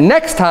diligent that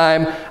next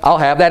time I'll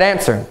have that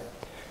answer.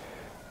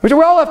 Which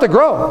we all have to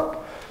grow.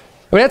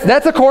 I mean,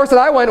 that's a course that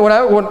I went when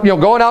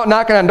going out and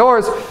knocking on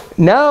doors.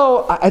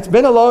 Now, it's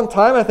been a long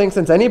time, I think,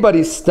 since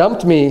anybody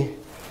stumped me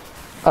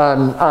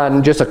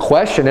on just a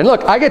question. And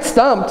look, I get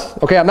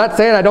stumped. Okay, I'm not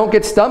saying I don't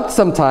get stumped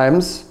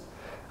sometimes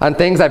on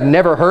things I've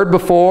never heard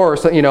before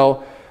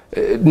or,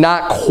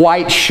 not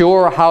quite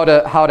sure how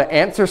to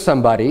answer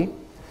somebody.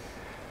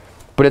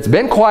 But it's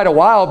been quite a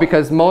while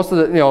because most of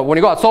the, when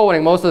you go out soul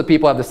winning, most of the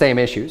people have the same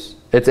issues.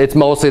 It's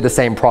mostly the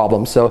same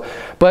problems.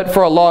 But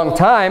for a long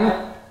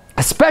time,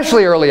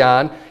 especially early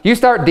on, you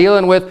start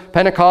dealing with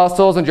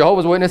Pentecostals and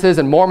Jehovah's Witnesses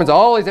and Mormons,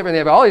 they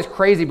have all these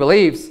crazy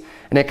beliefs,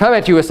 and they come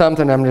at you with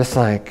something, I'm just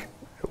like,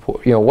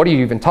 what are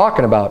you even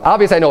talking about?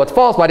 Obviously I know it's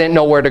false, but I didn't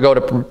know where to go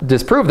to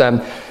disprove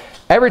them.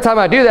 Every time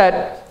I do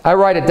that, I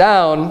write it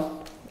down,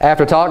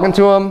 after talking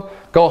to them,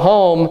 go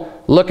home,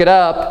 look it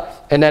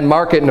up, and then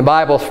mark it in the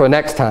Bible for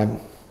next time.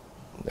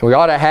 We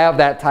ought to have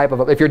that type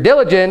of, if you're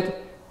diligent,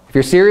 if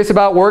you're serious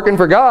about working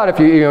for God, if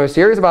you're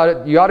serious about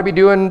it, you ought to be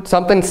doing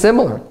something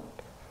similar.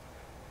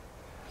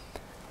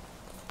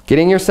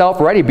 Getting yourself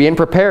ready, being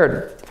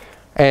prepared,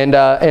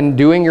 and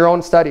doing your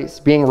own studies,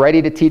 being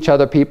ready to teach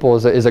other people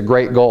is a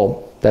great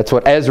goal. That's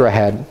what Ezra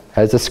had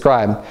as a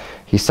scribe.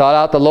 He sought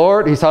out the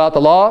Lord, he sought out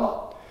the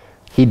law,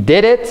 he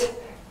did it,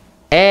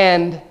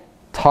 and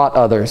taught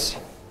others.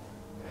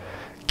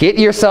 Get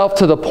yourself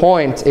to the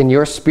point in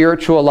your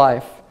spiritual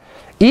life,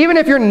 even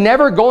if you're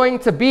never going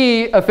to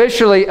be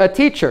officially a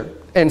teacher.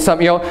 And some,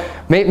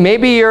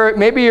 maybe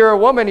you're a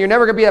woman, you're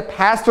never going to be a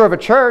pastor of a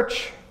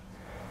church.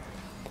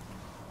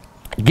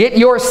 Get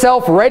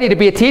yourself ready to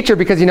be a teacher,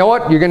 because you know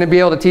what? You're going to be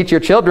able to teach your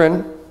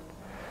children.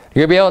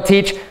 You're going to be able to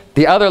teach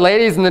the other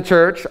ladies in the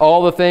church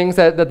all the things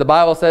that the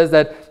Bible says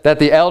that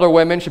the elder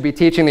women should be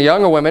teaching the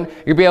younger women.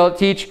 You'll be able to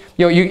teach,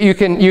 you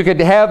could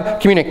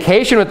have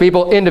communication with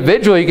people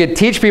individually. You could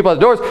teach people at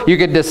the doors. You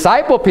could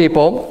disciple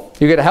people.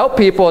 You could help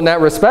people in that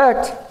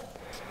respect.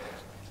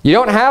 You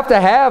don't have to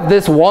have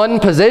this one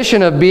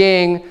position of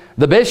being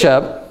the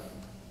bishop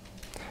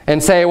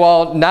and say,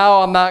 well,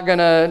 now I'm not going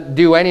to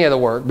do any of the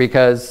work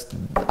because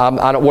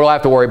what do I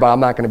have to worry about? I'm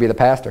not going to be the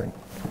pastor.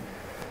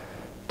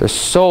 There's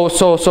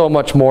so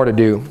much more to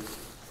do.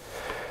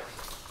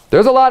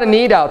 There's a lot of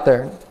need out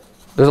there.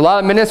 There's a lot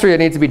of ministry that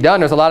needs to be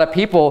done. There's a lot of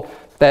people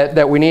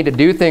that we need to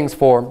do things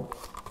for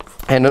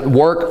and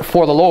work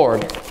for the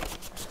Lord.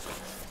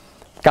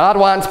 God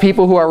wants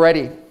people who are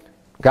ready.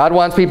 God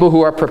wants people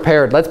who are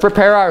prepared. Let's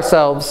prepare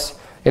ourselves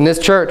in this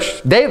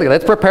church daily.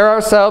 Let's prepare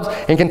ourselves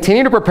and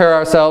continue to prepare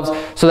ourselves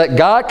so that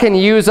God can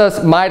use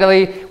us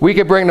mightily. We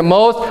can bring the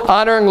most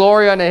honor and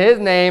glory unto His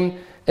name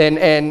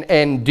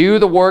and do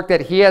the work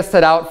that He has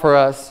set out for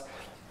us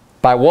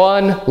by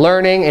 1,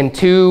 learning, and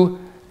 2,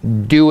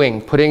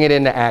 doing, putting it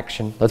into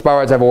action. Let's bow our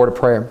heads and have a word of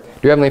prayer.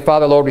 Dear Heavenly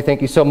Father, Lord, we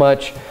thank you so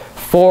much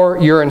for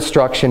your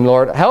instruction,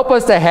 Lord. Help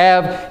us to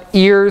have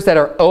ears that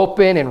are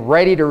open and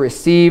ready to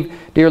receive,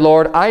 dear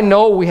Lord. I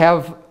know we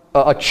have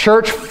a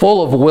church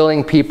full of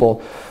willing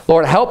people.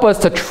 Lord, help us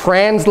to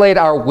translate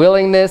our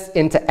willingness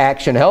into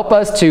action. Help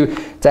us to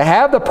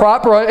have the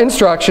proper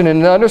instruction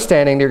and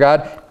understanding, dear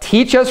God.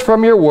 Teach us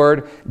from your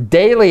word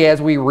daily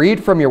as we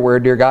read from your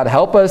word, dear God.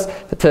 Help us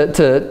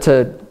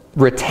to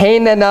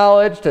retain that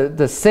knowledge,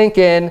 to sink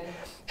in,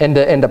 and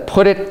to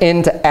put it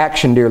into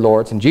action, dear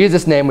Lord. In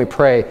Jesus' name we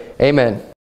pray, amen.